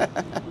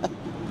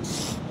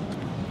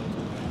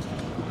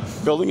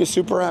 Building a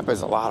super app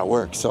is a lot of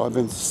work, so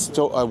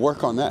I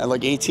work on that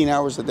like 18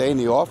 hours a day in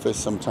the office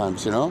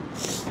sometimes, you know.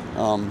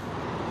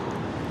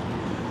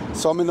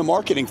 So I'm in the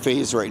marketing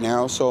phase right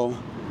now, so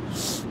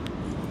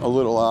a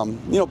little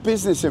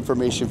business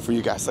information for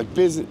you guys, like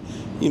business.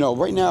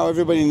 Right now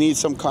everybody needs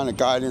some kind of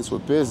guidance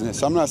with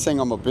business. I'm not saying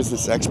I'm a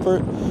business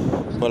expert,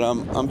 but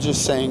I'm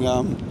just saying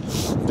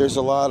there's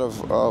a lot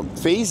of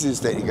phases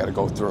that you got to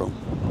go through.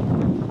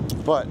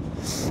 But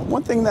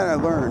one thing that I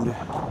learned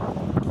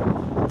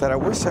that I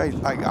wish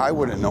I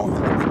would have known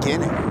in the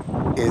beginning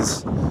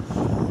is,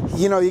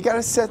 you got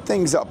to set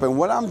things up. And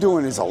what I'm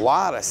doing is a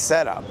lot of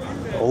setup.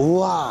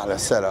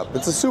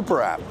 It's a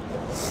super app.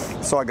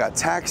 So I got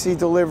taxi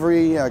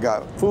delivery, I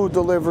got food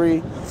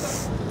delivery,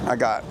 I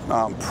got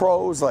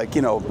pros, like,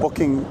 you know,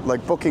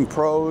 booking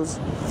pros.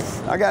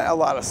 I got a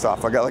lot of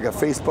stuff. I got like a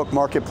Facebook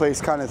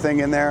marketplace kind of thing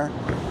in there.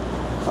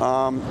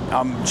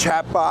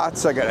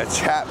 ChatBots. I got a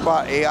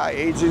chatbot AI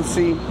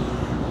agency.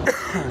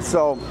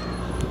 So,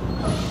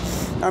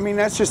 I mean,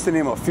 that's just to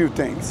name a few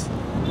things.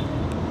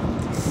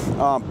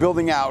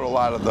 Building out a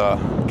lot of the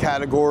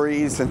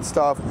categories and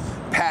stuff.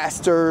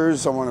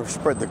 Pastors, I want to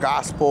spread the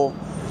gospel.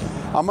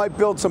 I might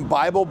build some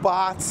Bible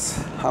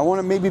bots. I want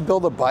to maybe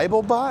build a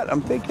Bible bot,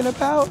 I'm thinking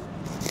about.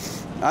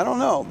 I don't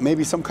know,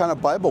 maybe some kind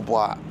of Bible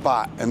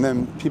bot, and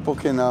then people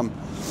can,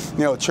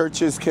 you know,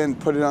 churches can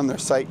put it on their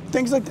site,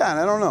 things like that,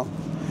 I don't know.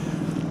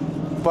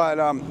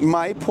 But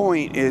my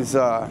point is,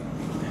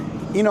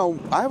 you know,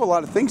 I have a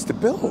lot of things to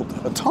build,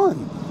 a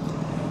ton.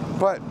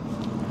 But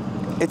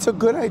it's a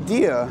good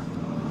idea,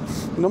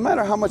 no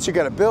matter how much you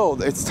got to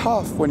build, it's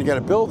tough when you got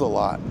to build a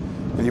lot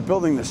and you're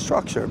building the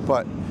structure,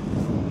 but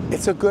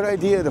it's a good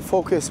idea to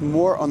focus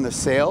more on the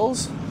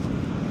sales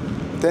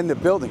than the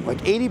building. Like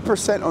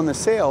 80% on the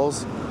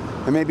sales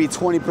and maybe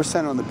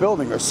 20% on the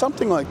building or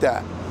something like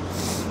that.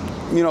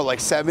 You know, like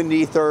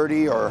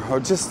 70-30 or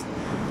just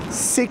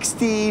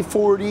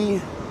 60-40.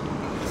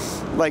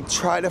 Like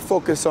try to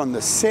focus on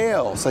the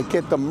sales, like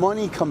get the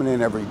money coming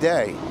in every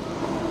day.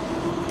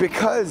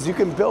 Because you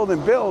can build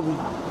and build,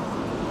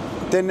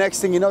 then next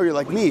thing you know, you're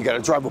like me, you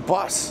gotta drive a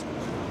bus.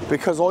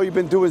 Because all you've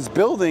been doing is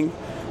building,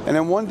 and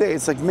then one day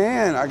it's like,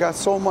 man, I got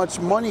so much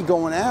money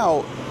going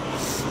out,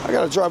 I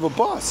gotta drive a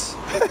bus.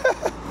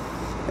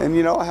 And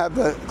you know, I have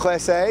the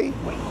Class A,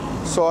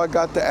 so I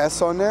got the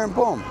S on there and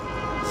boom.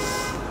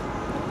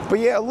 But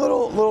yeah, a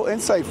little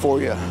insight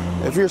for you.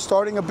 If you're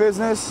starting a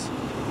business,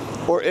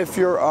 or if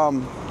you're,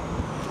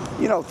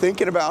 you know,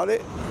 thinking about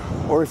it,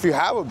 or if you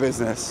have a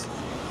business,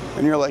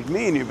 and you're like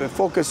me and you've been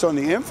focused on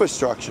the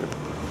infrastructure,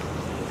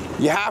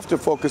 you have to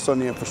focus on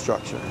the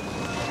infrastructure.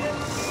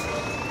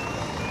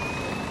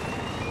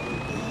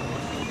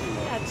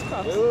 Yeah, it's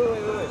crossed. Wait.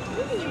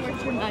 You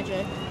worked your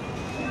magic.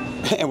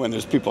 And when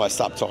there's people, I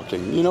stop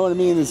talking. You know what I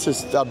mean? It's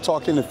just, I'm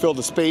talking to fill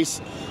the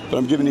space, but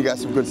I'm giving you guys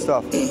some good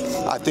stuff.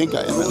 I think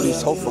I am, at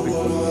least, hopefully.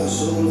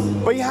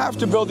 But you have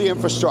to build the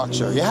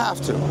infrastructure. You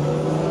have to.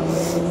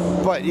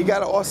 But you got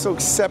to also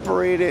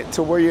separate it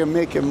to where you're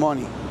making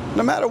money.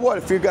 No matter what,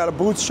 if you got a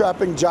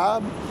bootstrapping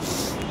job,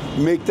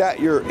 make that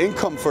your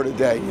income for the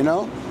day, you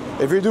know?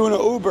 If you're doing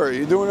an Uber,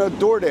 you're doing a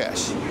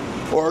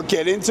DoorDash, or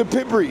get into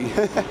Pibry,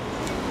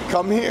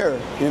 come here,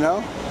 you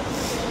know?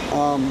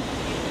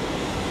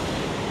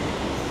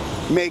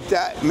 Make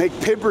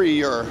Pibry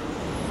your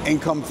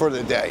income for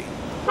the day.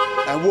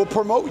 And we'll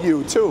promote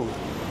you too,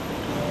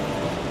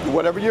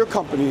 whatever your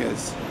company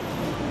is.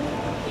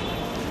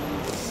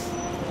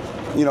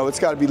 You know, it's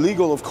got to be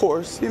legal, of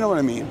course, you know what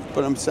I mean?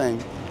 But I'm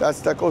saying,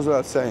 that goes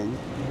without saying.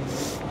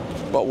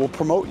 But we'll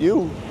promote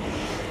you.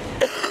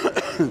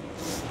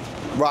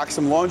 Rock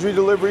some laundry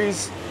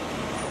deliveries,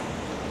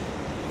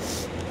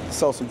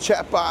 sell some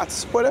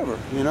chatbots, whatever,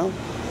 you know?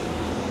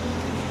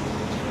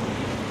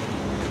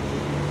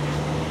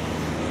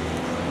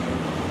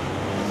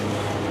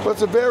 But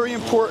it's a very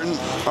important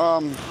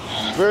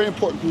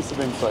piece of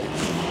insight.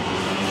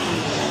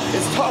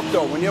 It's tough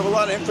though, when you have a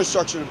lot of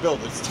infrastructure to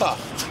build, it's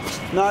tough.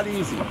 Not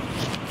easy.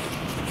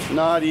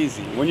 Not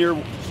easy. When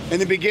you're in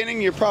the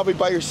beginning, you're probably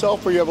by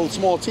yourself or you have a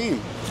small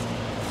team.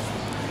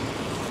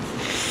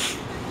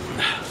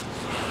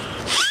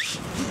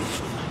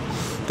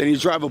 Then you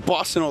drive a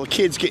bus and all the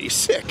kids get you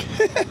sick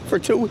for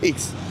 2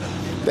 weeks.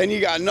 Then you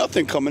got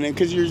nothing coming in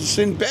because you're just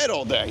in bed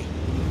all day.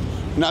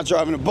 Not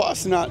driving a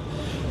bus, not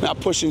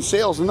pushing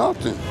sales,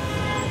 nothing.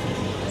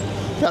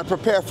 Got to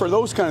prepare for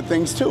those kind of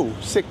things too.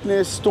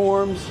 Sickness,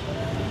 storms,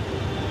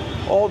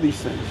 all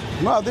these things.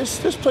 Wow, this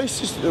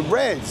place is the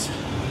Reds.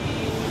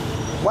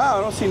 Wow,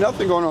 I don't see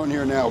nothing going on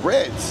here now.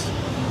 Reds.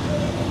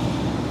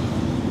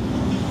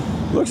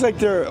 Looks like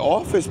their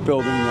office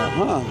building now,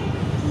 huh?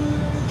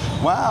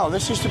 Wow,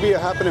 this used to be a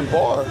happening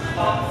bar.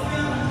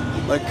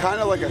 Like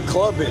kind of like a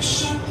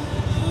club-ish.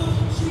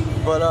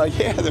 But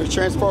yeah, they're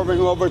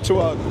transforming over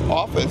to an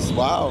office.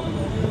 Wow.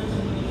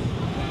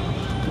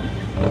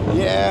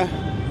 Yeah.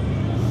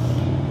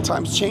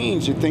 Times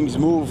change and things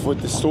move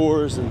with the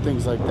stores and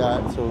things like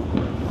that, so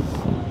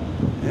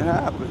it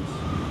happens.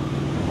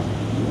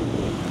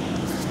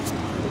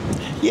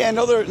 Yeah,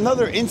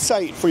 another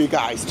insight for you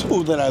guys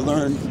too that I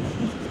learned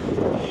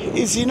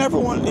is you never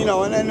want, you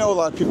know, and I know a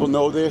lot of people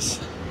know this,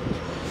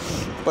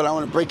 but I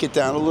want to break it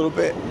down a little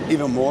bit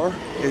even more,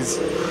 is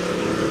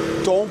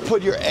don't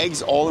put your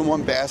eggs all in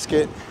one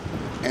basket.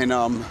 And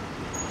I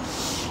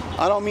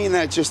don't mean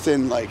that just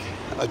in like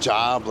a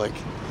job, like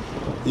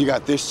you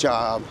got this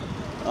job,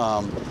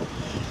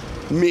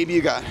 maybe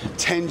you got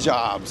 10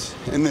 jobs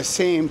in the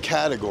same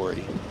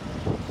category,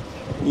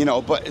 you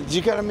know, but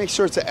you got to make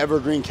sure it's an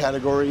evergreen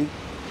category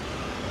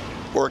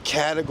or a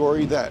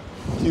category that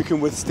you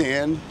can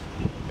withstand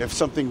if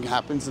something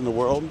happens in the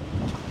world.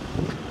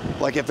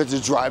 Like if it's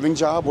a driving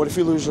job, what if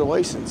you lose your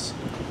license?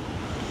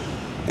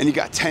 And you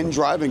got 10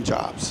 driving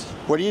jobs.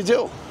 What do you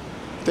do?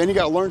 Then you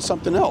got to learn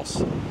something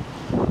else.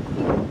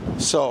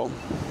 So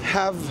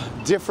have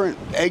different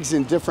eggs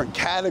in different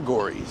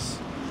categories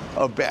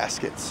of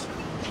baskets.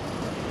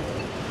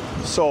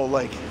 So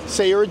like,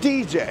 say you're a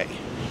DJ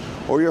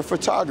or you're a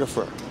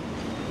photographer,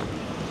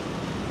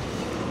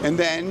 and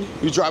then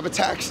you drive a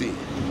taxi,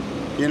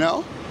 you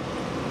know?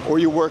 Or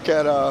you work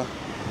at a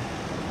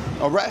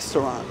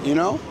restaurant, you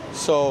know?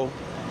 So,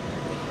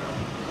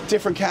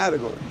 different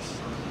categories.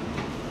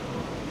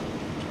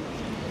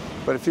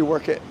 But if you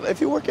work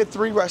at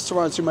 3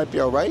 restaurants, you might be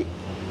all right,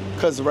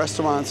 because the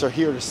restaurants are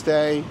here to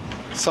stay.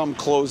 Some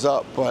close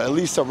up, but at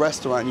least a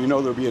restaurant, you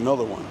know there'll be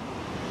another one.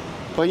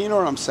 But you know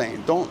what I'm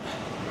saying? Don't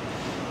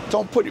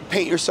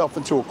paint yourself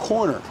into a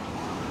corner.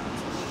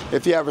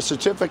 If you have a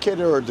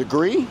certificate or a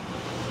degree,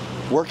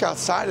 work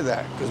outside of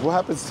that, because what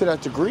happens to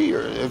that degree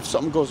or if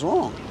something goes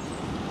wrong?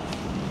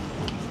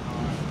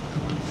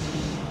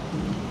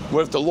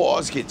 What if the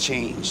laws get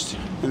changed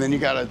and then you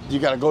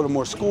gotta go to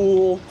more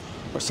school,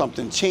 or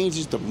something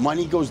changes, the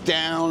money goes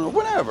down, or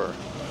whatever?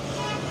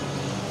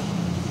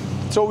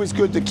 It's always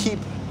good to keep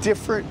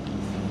different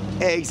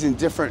eggs in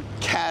different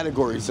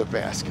categories of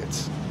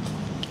baskets.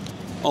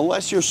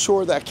 Unless you're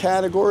sure that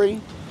category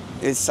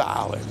is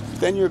solid,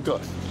 then you're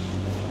good.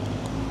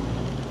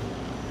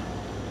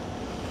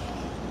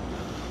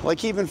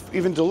 Like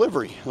even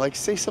delivery. Like,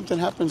 say something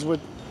happens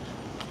with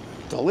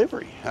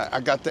delivery.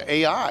 I got the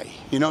AI.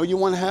 You know, you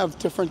want to have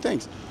different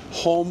things.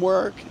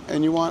 Homework,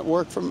 and you want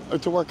work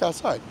to work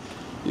outside.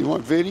 You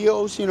want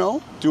videos, you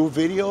know, do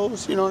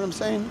videos, you know what I'm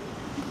saying?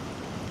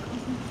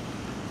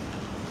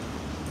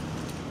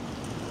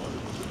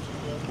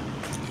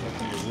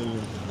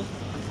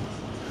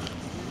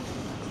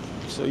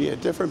 So yeah,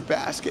 different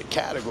basket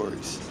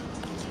categories.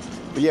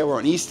 But yeah, we're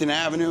on Easton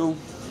Avenue.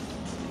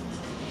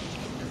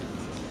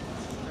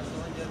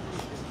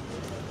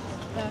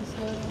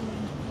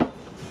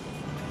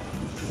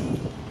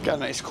 Got a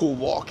nice cool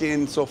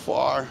walk-in so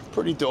far,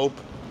 pretty dope.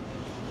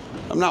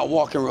 I'm not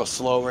walking real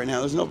slow right now,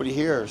 there's nobody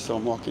here, so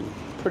I'm walking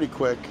pretty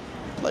quick,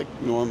 like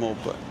normal,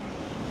 but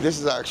this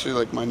is actually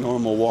like my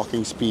normal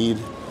walking speed.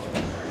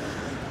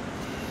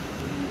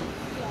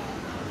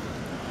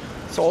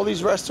 So all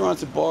these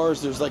restaurants and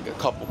bars, there's like a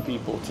couple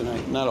people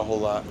tonight, not a whole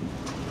lot.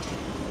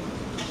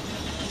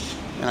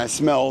 And I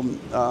smell,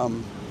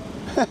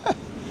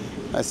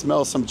 I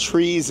smell some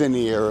trees in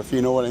the air, if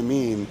you know what I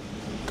mean,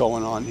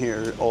 going on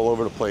here all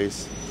over the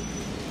place.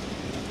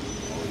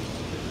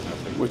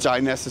 Which I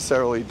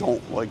necessarily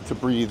don't like to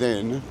breathe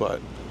in,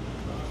 but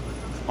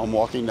I'm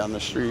walking down the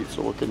street,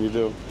 so what can you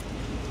do?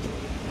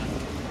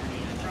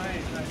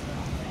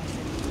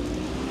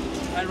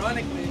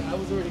 Ironically, I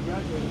was already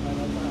graduated by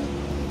that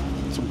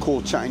time. Some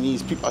cool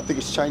Chinese people. I think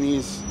it's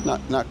Chinese,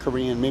 not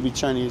Korean, maybe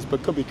Chinese,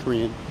 but could be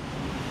Korean.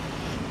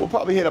 We'll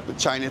probably hit up the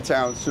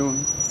Chinatown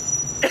soon.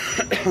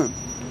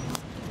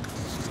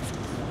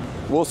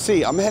 We'll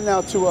see. I'm heading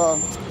out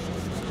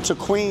to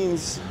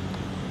Queens,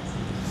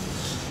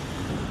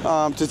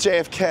 to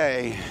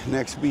JFK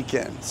next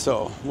weekend.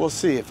 So we'll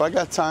see. If I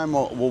got time,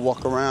 we'll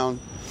walk around.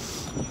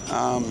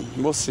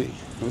 We'll see.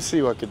 We'll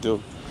see what I could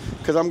do.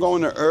 Because I'm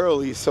going there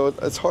early, so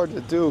it's hard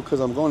to do because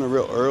I'm going there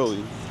real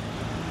early.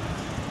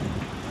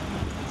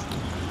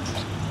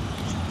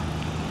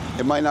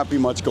 It might not be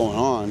much going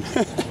on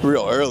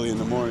real early in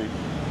the morning.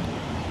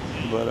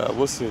 But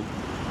we'll see.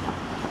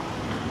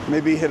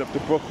 Maybe hit up to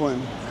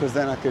Brooklyn, because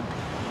then I could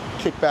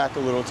kick back a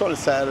little. It's on a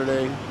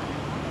Saturday.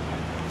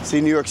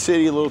 See, New York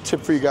City, a little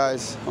tip for you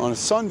guys. On a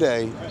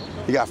Sunday,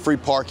 you got free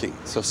parking.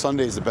 So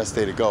Sunday is the best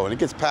day to go. And it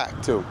gets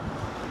packed, too.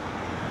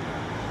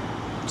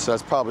 So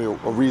that's probably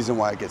a reason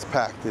why it gets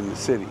packed in the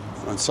city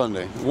on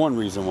Sunday. One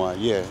reason why,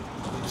 yeah.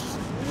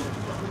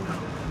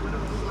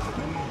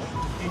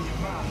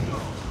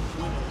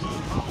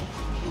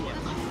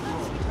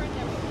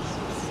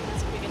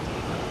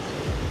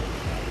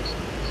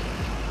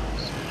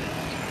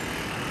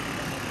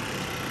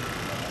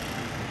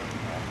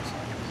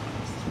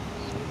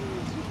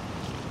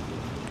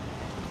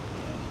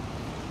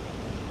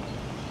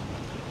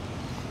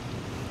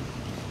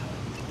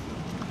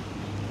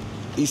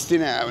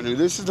 Easton Avenue.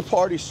 This is the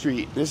party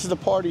street. This is the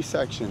party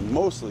section,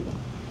 mostly.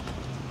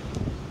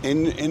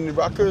 In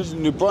Rutgers,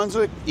 New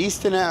Brunswick,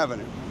 Easton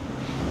Avenue.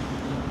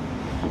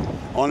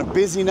 On a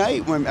busy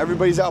night when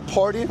everybody's out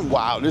partying,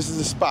 wow, this is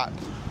the spot.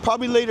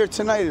 Probably later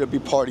tonight it'll be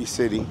Party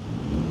City.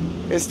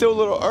 It's still a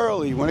little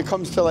early. When it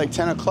comes to like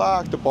 10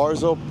 o'clock, the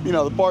bars open, you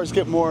know, the bars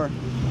get more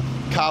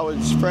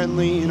college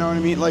friendly, you know what I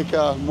mean? Like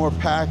more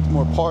packed,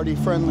 more party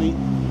friendly.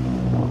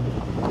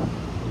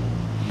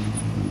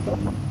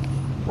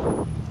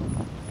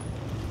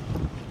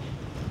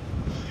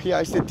 Yeah,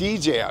 I used to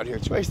DJ out here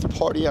too. I used to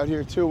party out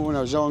here too when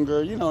I was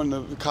younger, you know, in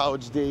the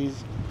college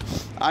days.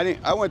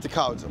 I went to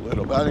college a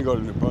little, but I didn't go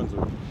to New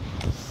Brunswick.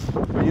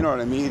 But you know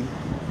what I mean?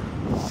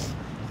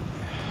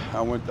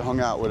 I hung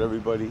out with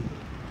everybody.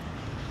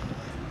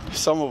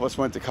 Some of us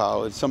went to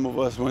college, some of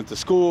us went to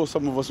school,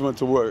 some of us went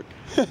to work.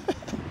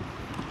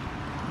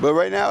 But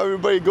right now,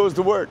 everybody goes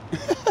to work.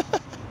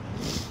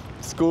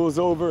 School's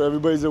over,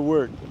 everybody's at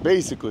work,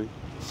 basically.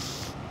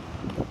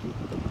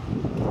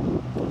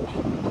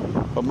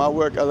 But my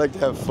work, I like to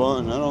have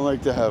fun. I don't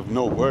like to have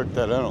no work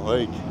that I don't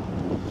like.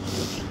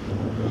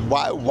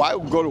 Why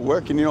go to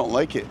work and you don't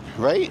like it,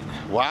 right?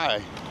 Why?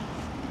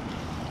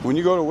 When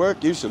you go to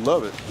work, you should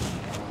love it.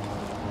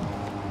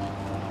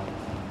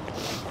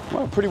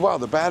 Well, pretty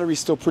wild. The battery's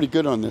still pretty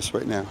good on this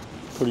right now.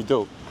 Pretty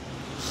dope.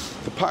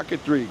 The Pocket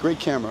 3, great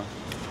camera.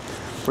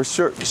 We're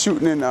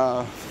shooting in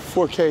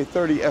 4K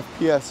 30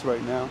 FPS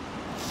right now.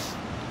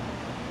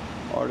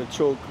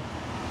 Artichoke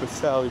with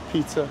Sally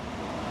pizza.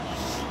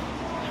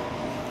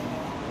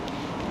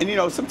 And you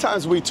know,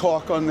 sometimes we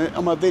talk on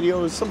my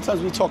videos.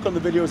 Sometimes we talk on the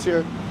videos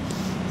here.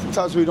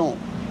 Sometimes we don't.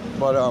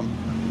 But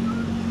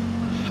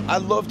I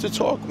love to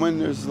talk when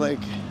there's like,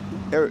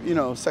 you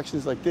know,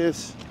 sections like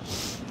this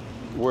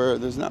where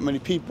there's not many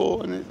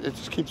people, and it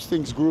just keeps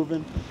things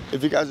grooving.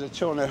 If you guys are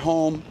chilling at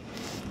home,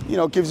 you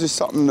know, it gives you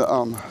something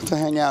to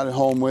hang out at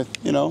home with,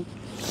 you know.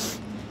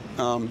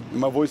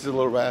 My voice is a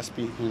little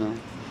raspy, you know.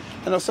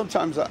 I know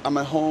sometimes I'm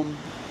at home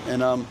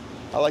and I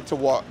like to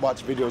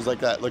watch videos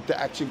like that, like the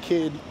Action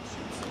Kid.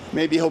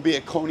 Maybe he'll be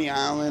at Coney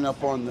Island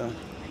up on the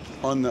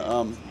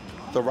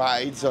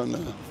rides on the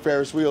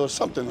Ferris wheel or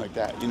something like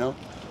that, you know.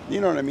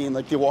 You know what I mean?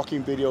 Like the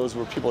walking videos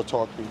where people are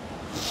talking.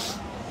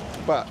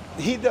 But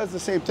he does the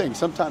same thing.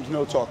 Sometimes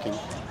no talking,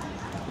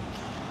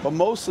 but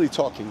mostly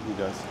talking he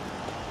does.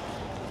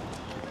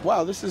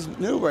 Wow, this is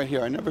new right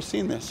here. I never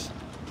seen this.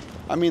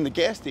 I mean, the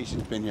gas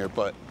station's been here,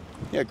 but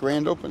yeah,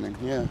 grand opening,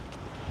 yeah.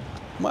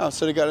 Wow,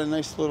 so they got a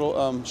nice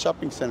little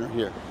shopping center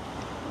here.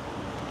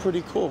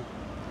 Pretty cool.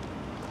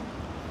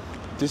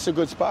 This is a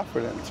good spot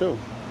for them too.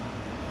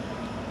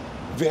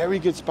 Very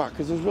good spot,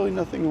 because there's really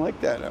nothing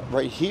like that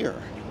right here.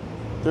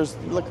 There's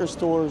liquor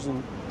stores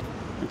and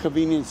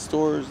convenience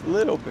stores, a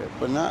little bit,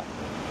 but no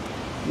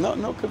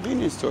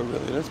convenience store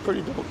really. That's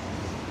pretty dope.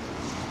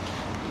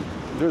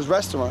 There's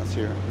restaurants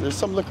here. There's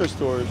some liquor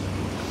stores.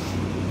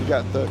 You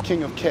got the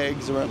King of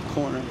Kegs around the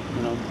corner,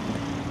 you know.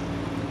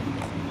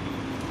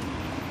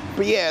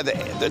 But yeah, the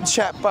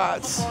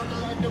chatbots.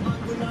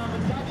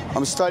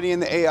 I'm studying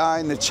the AI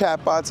and the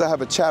chatbots. I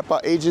have a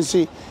chatbot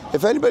agency.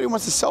 If anybody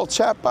wants to sell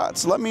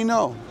chatbots, let me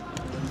know.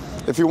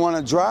 If you want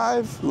to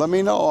drive, let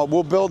me know.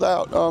 We'll build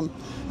out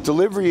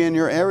delivery in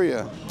your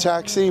area,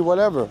 taxi,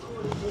 whatever.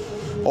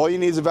 All you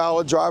need is a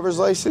valid driver's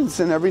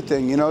license and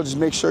everything, you know, just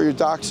make sure your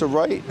docs are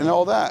right and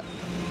all that.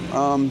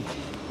 I'm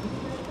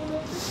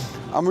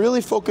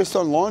really focused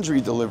on laundry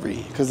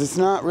delivery because it's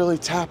not really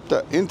tapped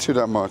into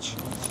that much.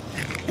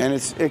 And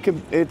it's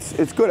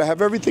good. I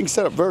have everything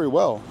set up very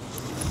well.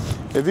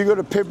 If you go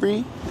to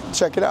Pibry,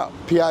 check it out,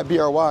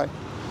 Pibry.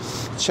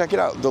 Check it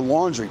out, the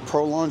laundry,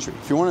 Pro Laundry.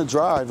 If you want to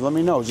drive, let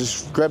me know.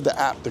 Just grab the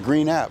app, the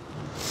green app.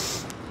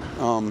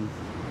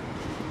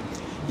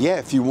 Yeah,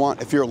 if you're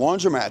a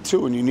laundromat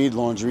too and you need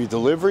laundry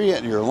delivery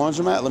at your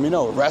laundromat, let me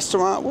know. A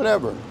restaurant,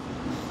 whatever.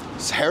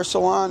 Hair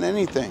salon,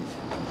 anything.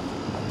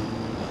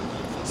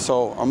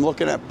 So I'm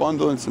looking at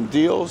bundling some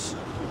deals.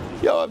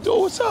 Yo,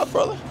 Abdul, what's up,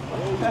 brother?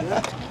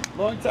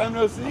 Long time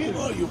no see.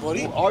 How are you,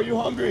 buddy? Are you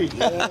hungry?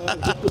 Yeah,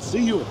 good to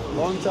see you.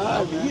 Long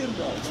time. I'm here,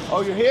 bro.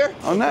 Oh, you're here?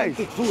 Oh, nice.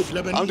 Food,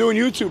 Lebanese. I'm doing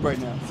YouTube right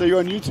now. So you're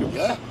on YouTube?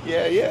 Yeah.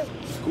 Yeah, yeah.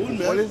 Cool,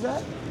 man. What is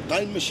that?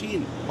 Time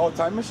machine. Oh,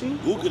 Time Machine?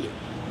 Google it.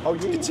 Oh,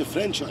 yeah. It's a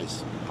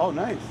franchise. Oh,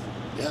 nice.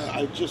 Yeah,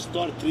 I just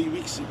started 3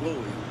 weeks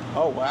ago.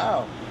 Oh,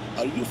 wow.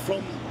 Are you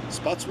from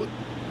Spotswood?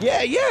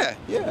 Yeah.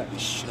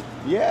 Shit.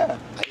 Yeah.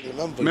 I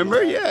remember.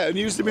 Remember? You. Yeah, it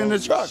used to be in the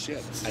truck.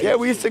 Shit. Yeah,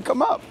 we used to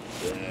come up.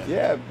 Yeah.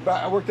 Yeah,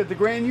 but I worked at the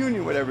Grand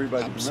Union with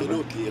everybody.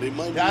 Absolutely.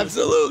 Remind me.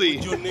 Absolutely.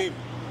 What's your name?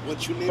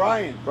 What's your name?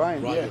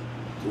 Brian, yeah.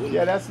 Cool.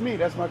 Yeah, that's me.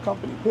 That's my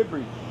company,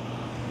 Pibry.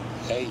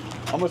 Hey,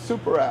 I'm a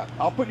super app.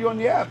 I'll put you on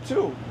the app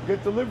too.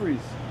 Get deliveries.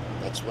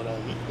 that's what I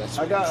mean. That's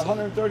I what got I'm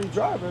saying. 130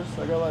 drivers.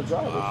 I got a lot of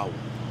drivers. Wow.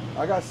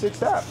 I got 6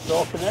 apps. They're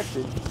all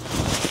connected.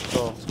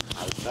 So,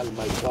 I'll tell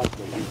my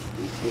partner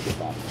he's good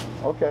about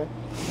it. okay.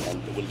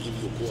 And we'll give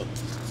you a quote.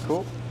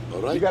 Cool.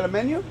 All right? You got a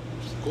menu? Of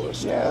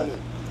course. Yeah.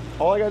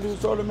 All I got to do is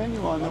throw the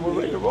menu on and we're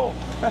ready to roll.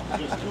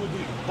 Just do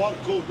the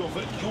barcode of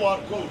it,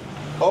 QR code.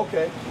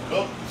 Okay.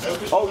 Look,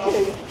 everything.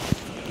 Okay.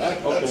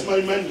 That's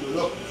my menu,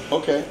 look.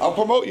 Okay. I'll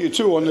promote you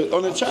too on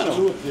the channel.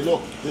 Absolutely,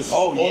 look. This is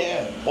all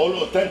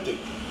authentic.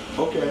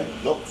 Okay.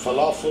 Look,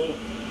 falafel,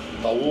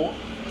 tawouk,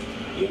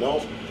 you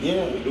know.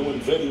 Yeah. We're doing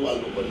very well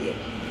over here.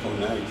 Oh,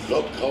 nice.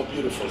 Look how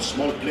beautiful,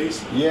 small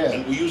place. Yeah.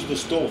 And we use the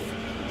stove.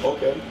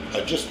 Okay.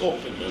 I just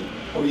opened, man.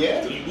 Oh,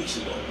 yeah? 3 weeks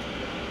ago.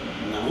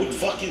 Nice. Good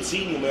fucking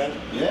seeing you, man.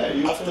 Yeah,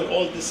 you After too.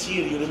 all this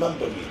year, you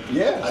remember me.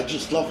 Yeah. I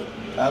just love it.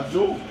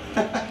 Abdul.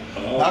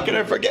 How can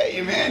I forget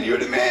you, man? You're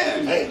the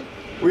man. Hey.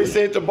 We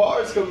stay at the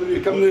bars, come to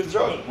the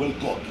truck. We'll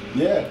talk.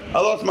 Yeah. I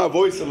lost my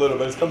voice a little,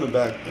 but it's coming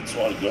back. It's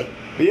all good.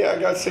 But yeah, I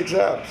got 6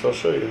 apps. I'll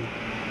show you.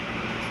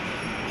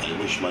 I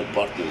wish my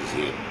partner is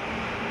here.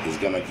 He's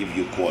gonna give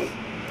you a call.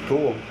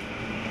 Cool.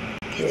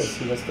 Yeah,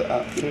 see, that's the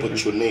app. You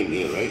put your name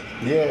here, right?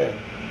 Yeah,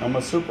 I'm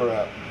a super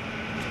app.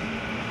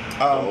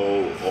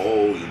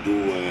 You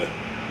do.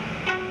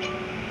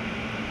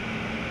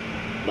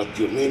 But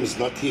your name is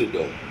not here,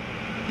 though.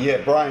 Yeah,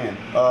 Brian.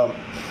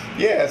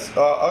 Yes,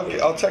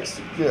 I'll text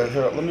you. Yeah,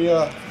 here, let me.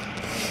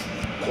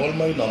 Call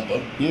my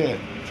number. Yeah.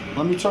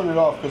 Let me turn it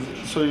off,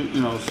 because so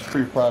you know, it's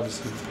free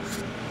privacy.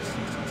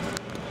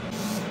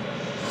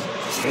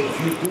 It's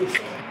you too.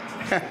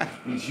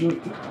 It's you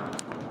too.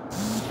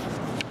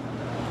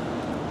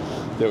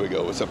 There we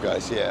go. What's up,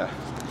 guys? Yeah.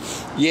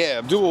 Yeah,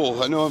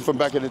 Abdul. I know him from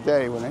back in the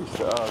day when I used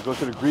to go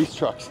to the grease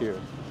trucks here.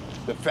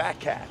 The Fat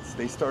Cats.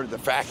 They started the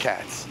Fat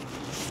Cats.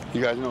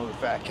 You guys know the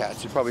Fat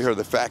Cats. You probably heard of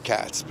the Fat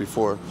Cats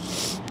before.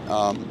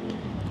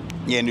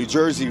 Yeah, New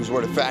Jersey was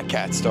where the Fat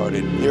Cats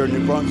started. Here in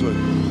New Brunswick.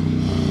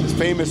 It's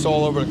famous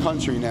all over the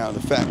country now,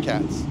 the Fat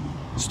Cats.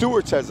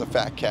 Stewart's has a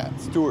Fat Cat.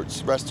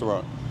 Stewart's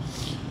restaurant.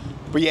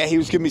 But yeah, he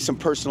was giving me some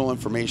personal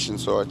information,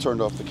 so I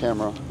turned off the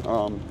camera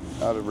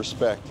out of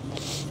respect.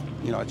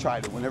 You know, I try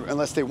to, whenever,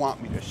 unless they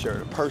want me to share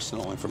the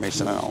personal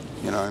information, I don't,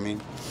 you know what I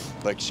mean?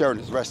 Like sharing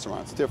his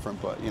restaurant's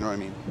different, but you know what I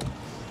mean?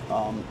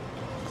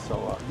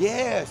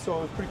 Yeah, so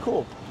it was pretty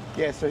cool.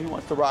 Yeah, so he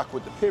wants to rock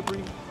with the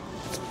Pibry.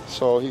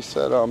 So he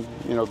said,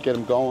 you know, get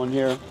him going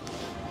here,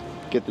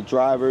 get the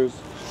drivers.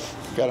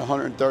 Got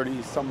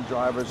 130 some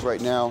drivers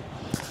right now.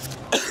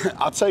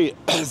 I'll tell you,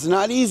 it's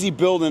not easy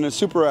building a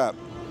super app.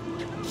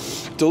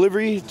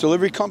 Delivery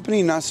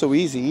company, not so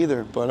easy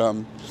either, but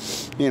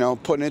you know,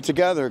 putting it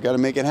together, got to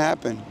make it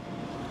happen.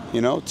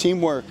 You know,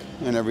 teamwork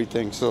and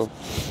everything. So,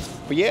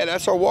 but yeah,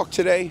 that's our walk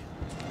today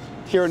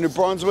here in New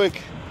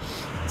Brunswick.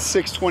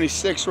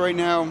 6:26 right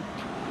now.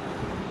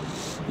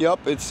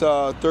 Yep, it's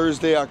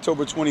Thursday,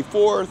 October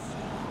 24th.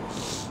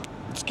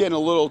 It's getting a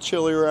little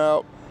chillier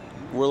out.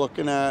 We're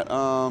looking at,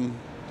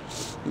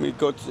 let me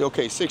go to,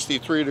 okay,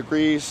 63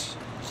 degrees.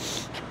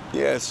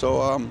 Yeah,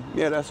 so,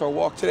 yeah, that's our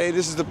walk today.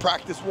 This is the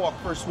practice walk,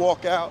 first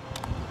walk out.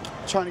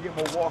 Trying to get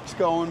more walks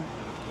going.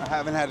 I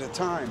haven't had the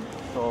time,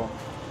 so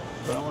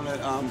but I want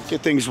to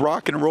get things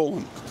rocking and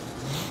rolling.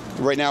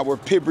 Right now, we're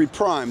Pibry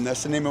Prime.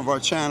 That's the name of our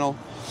channel.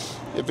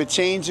 If it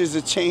changes,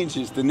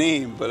 the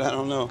name, but I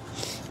don't know.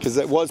 Because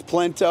it was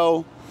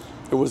Plento,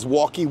 it was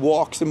Walkie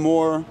Walks and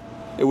more.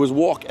 It was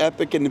Walk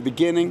Epic in the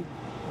beginning.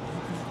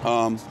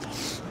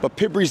 But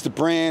Pibry's the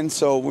brand,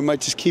 so we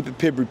might just keep it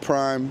Pibry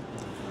Prime.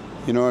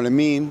 You know what I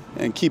mean?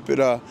 And keep it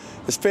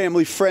as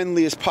family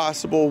friendly as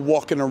possible,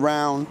 walking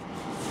around.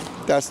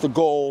 That's the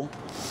goal.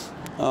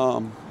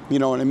 You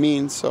know what I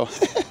mean? So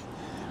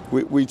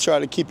we try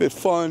to keep it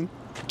fun,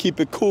 keep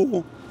it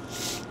cool,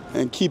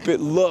 and keep it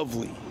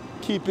lovely.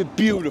 Keep it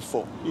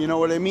beautiful. You know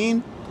what I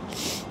mean?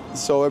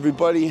 So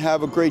everybody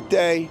have a great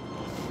day,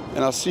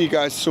 and I'll see you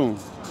guys soon.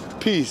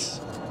 Peace.